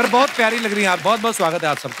 पर बहुत प्यारी लग रही हैं आप, बहुत बहुत स्वागत है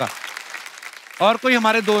आप सबका। और कोई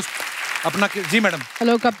हमारे दोस्त अपना? जी madam.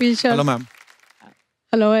 Hello Kapil Sharma. Hello ma'am.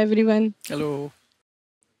 Hello everyone. Hello.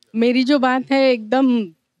 मेरी जो बात है एकदम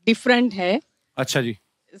डिफरेंट है। अच्छा जी।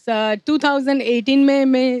 2018 में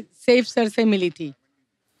मैं सैफ सर से मिली थी।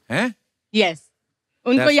 हैं? यस।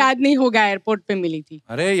 उनको याद नहीं होगा, एयरपोर्ट पे मिली थी।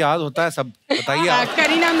 अरे याद होता है सब, बताइए आप।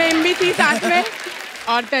 करीना मैम भी थी साथ में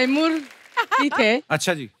और तैमूर भी थे।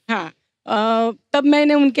 अच्छा जी। हाँ, तब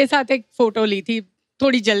मैंने उनके साथ एक फोटो ली थी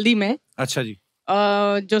थोड़ी जल्दी में। अच्छा जी।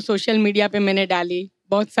 जो सोशल मीडिया पे मैंने डाली,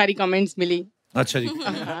 बहुत सारी कमेंट्स मिली। अच्छा जी।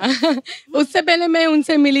 उससे पहले मैं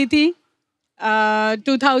उनसे मिली थी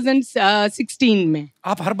 2016 में।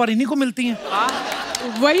 आप हर बार इन्हीं को मिलती हैं?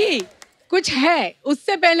 वही कुछ है।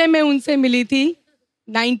 उससे पहले मैं उनसे मिली थी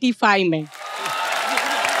 95 में।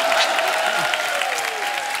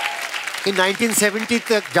 कि 1970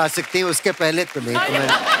 तक जा सकते हैं, उसके पहले तो नहीं। तो मैं...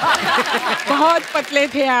 बहुत पतले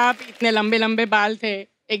थे आप, इतने लंबे लंबे बाल थे,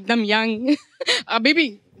 एकदम यंग। अभी भी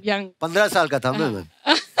यंग। 15 साल का था मैं।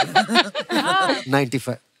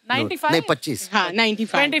 95 नहीं 25। हाँ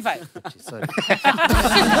 95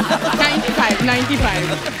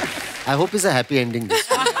 I hope is a happy ending.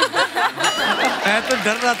 मैं तो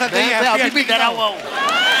डर रहा था कहीं मैं अभी भी डरा हुआ हूँ।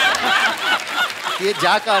 ये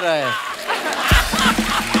जा कहाँ रहा है?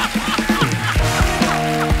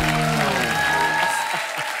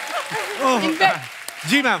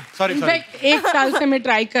 जी मैम, सॉरी। इनफैक्ट 1 साल से मैं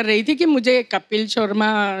ट्राई कर रही थी कि मुझे कपिल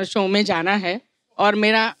शर्मा शो में जाना है और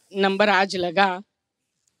मेरा नंबर आज लगा,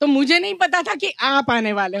 तो मुझे नहीं पता था कि आप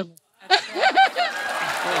आने वाले हो।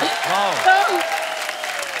 तो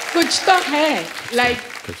कुछ तो है, लाइक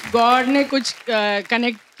गॉड ने कुछ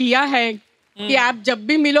कनेक्ट किया है कि आप जब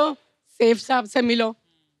भी मिलो सैफ साहब से मिलो।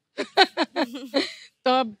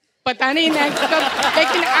 तो पता नहीं नेक्स्ट कब,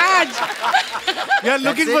 लेकिन आज you are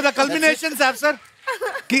looking for the culmination Saif sir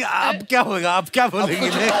कि अब क्या होगा, अब क्या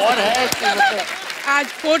बोलेंगे? और है आज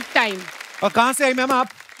 4th टाइम। और कहाँ से आई मैम आप?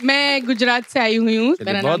 मैं गुजरात से आई हुई हूँ।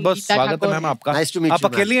 बहुत बहुत स्वागत है मैम आपका। आप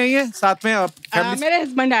अकेली आई हैं साथ में? आप मेरे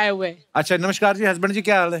हस्बैंड आए हुए। अच्छा, नमस्कार जी। हस्बैंड जी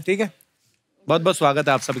क्या हाल है? ठीक है, बहुत बहुत स्वागत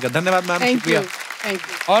है आप सभी का। धन्यवाद मैम, शुक्रिया।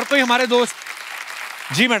 और कोई हमारे दोस्त?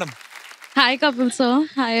 जी मैडम। हाय Kapil sir,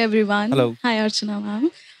 hi everyone. Hello. हाय अर्चना मैम।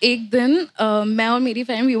 एक दिन मैं और मेरी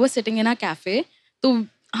friend we were sitting in a cafe, तो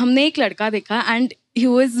हमने एक लड़का देखा and he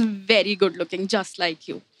was very good looking, just like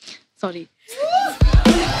you. Sorry.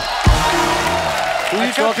 Who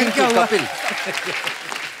is talking to Kapil?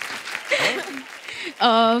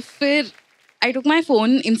 फिर I took my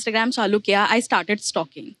phone, Instagram चालू किया, I started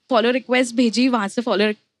stalking. Follow request भेजी, वहाँ से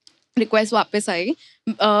follow request वापस आई.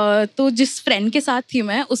 तो जिस friend के साथ थी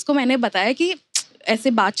मैं, उसको मैंने बताया कि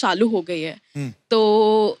ऐसे बात चालू हो गई है. तो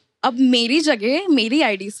अब मेरी जगह मेरी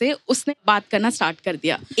आईडी से उसने बात करना स्टार्ट कर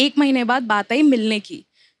दिया. 1 महीने बाद बात आई मिलने की.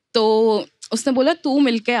 तो उसने बोला तू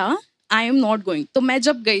मिल के आ, आई एम नॉट गोइंग. तो मैं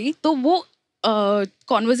जब गई तो वो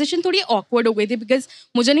कॉन्वर्जेशन थोड़ी ऑकवर्ड हो गई थी बिकॉज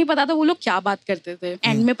मुझे नहीं पता था वो लोग क्या बात करते थे.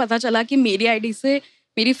 एंड में पता चला कि मेरी आईडी से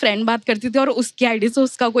मेरी फ्रेंड बात करती थी और उसकी आईडी से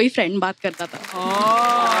उसका कोई फ्रेंड बात करता था.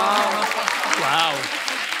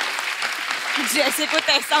 जैसे को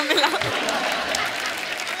तैसा मिला.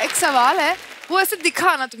 एक सवाल है, वो ऐसे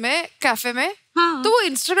दिखा ना तुम्हें कैफे में, तो वो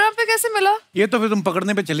इंस्टाग्राम पे कैसे मिला? ये तो फिर तुम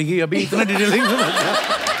पकड़ने पे चली गई. अभी इतना डिटेल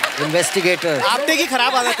इन्वेस्टिगेटर. आपने की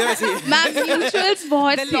खराब आदत है वैसे.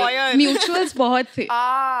 म्यूचुअल्स बहुत थे.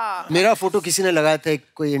 मेरा फोटो किसी ने लगाया था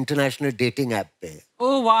कोई इंटरनेशनल डेटिंग ऐप पे.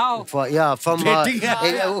 Oh wow. या फ्रॉम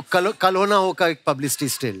कलोना हो का एक publicity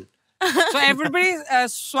still. So everybody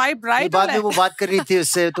swipe right. बाद में वो बात कर रही थी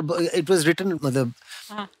उससे, तो इट वाज रिटन, मतलब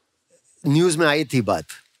न्यूज में आई थी बात.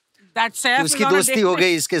 उसकी दोस्ती हो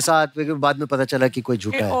गई इसके साथ, लेकिन बाद में पता चला कि कोई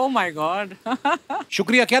झूठा है. Oh my God.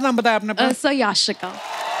 शुक्रिया. क्या नाम बताया आपने अपना? सर याशिका.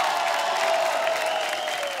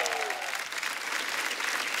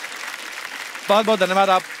 बहुत बहुत धन्यवाद,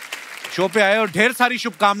 आप शो पे आए और ढेर सारी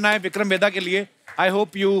शुभकामनाएं विक्रम वेधा के लिए. I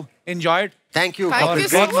hope you enjoyed. Thank you.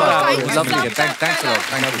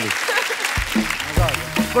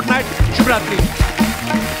 Good night. शुभ रात्रि.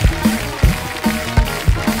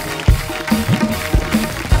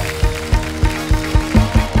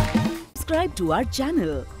 Subscribe to our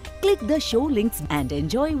channel, click the show links and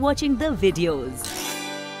enjoy watching the videos.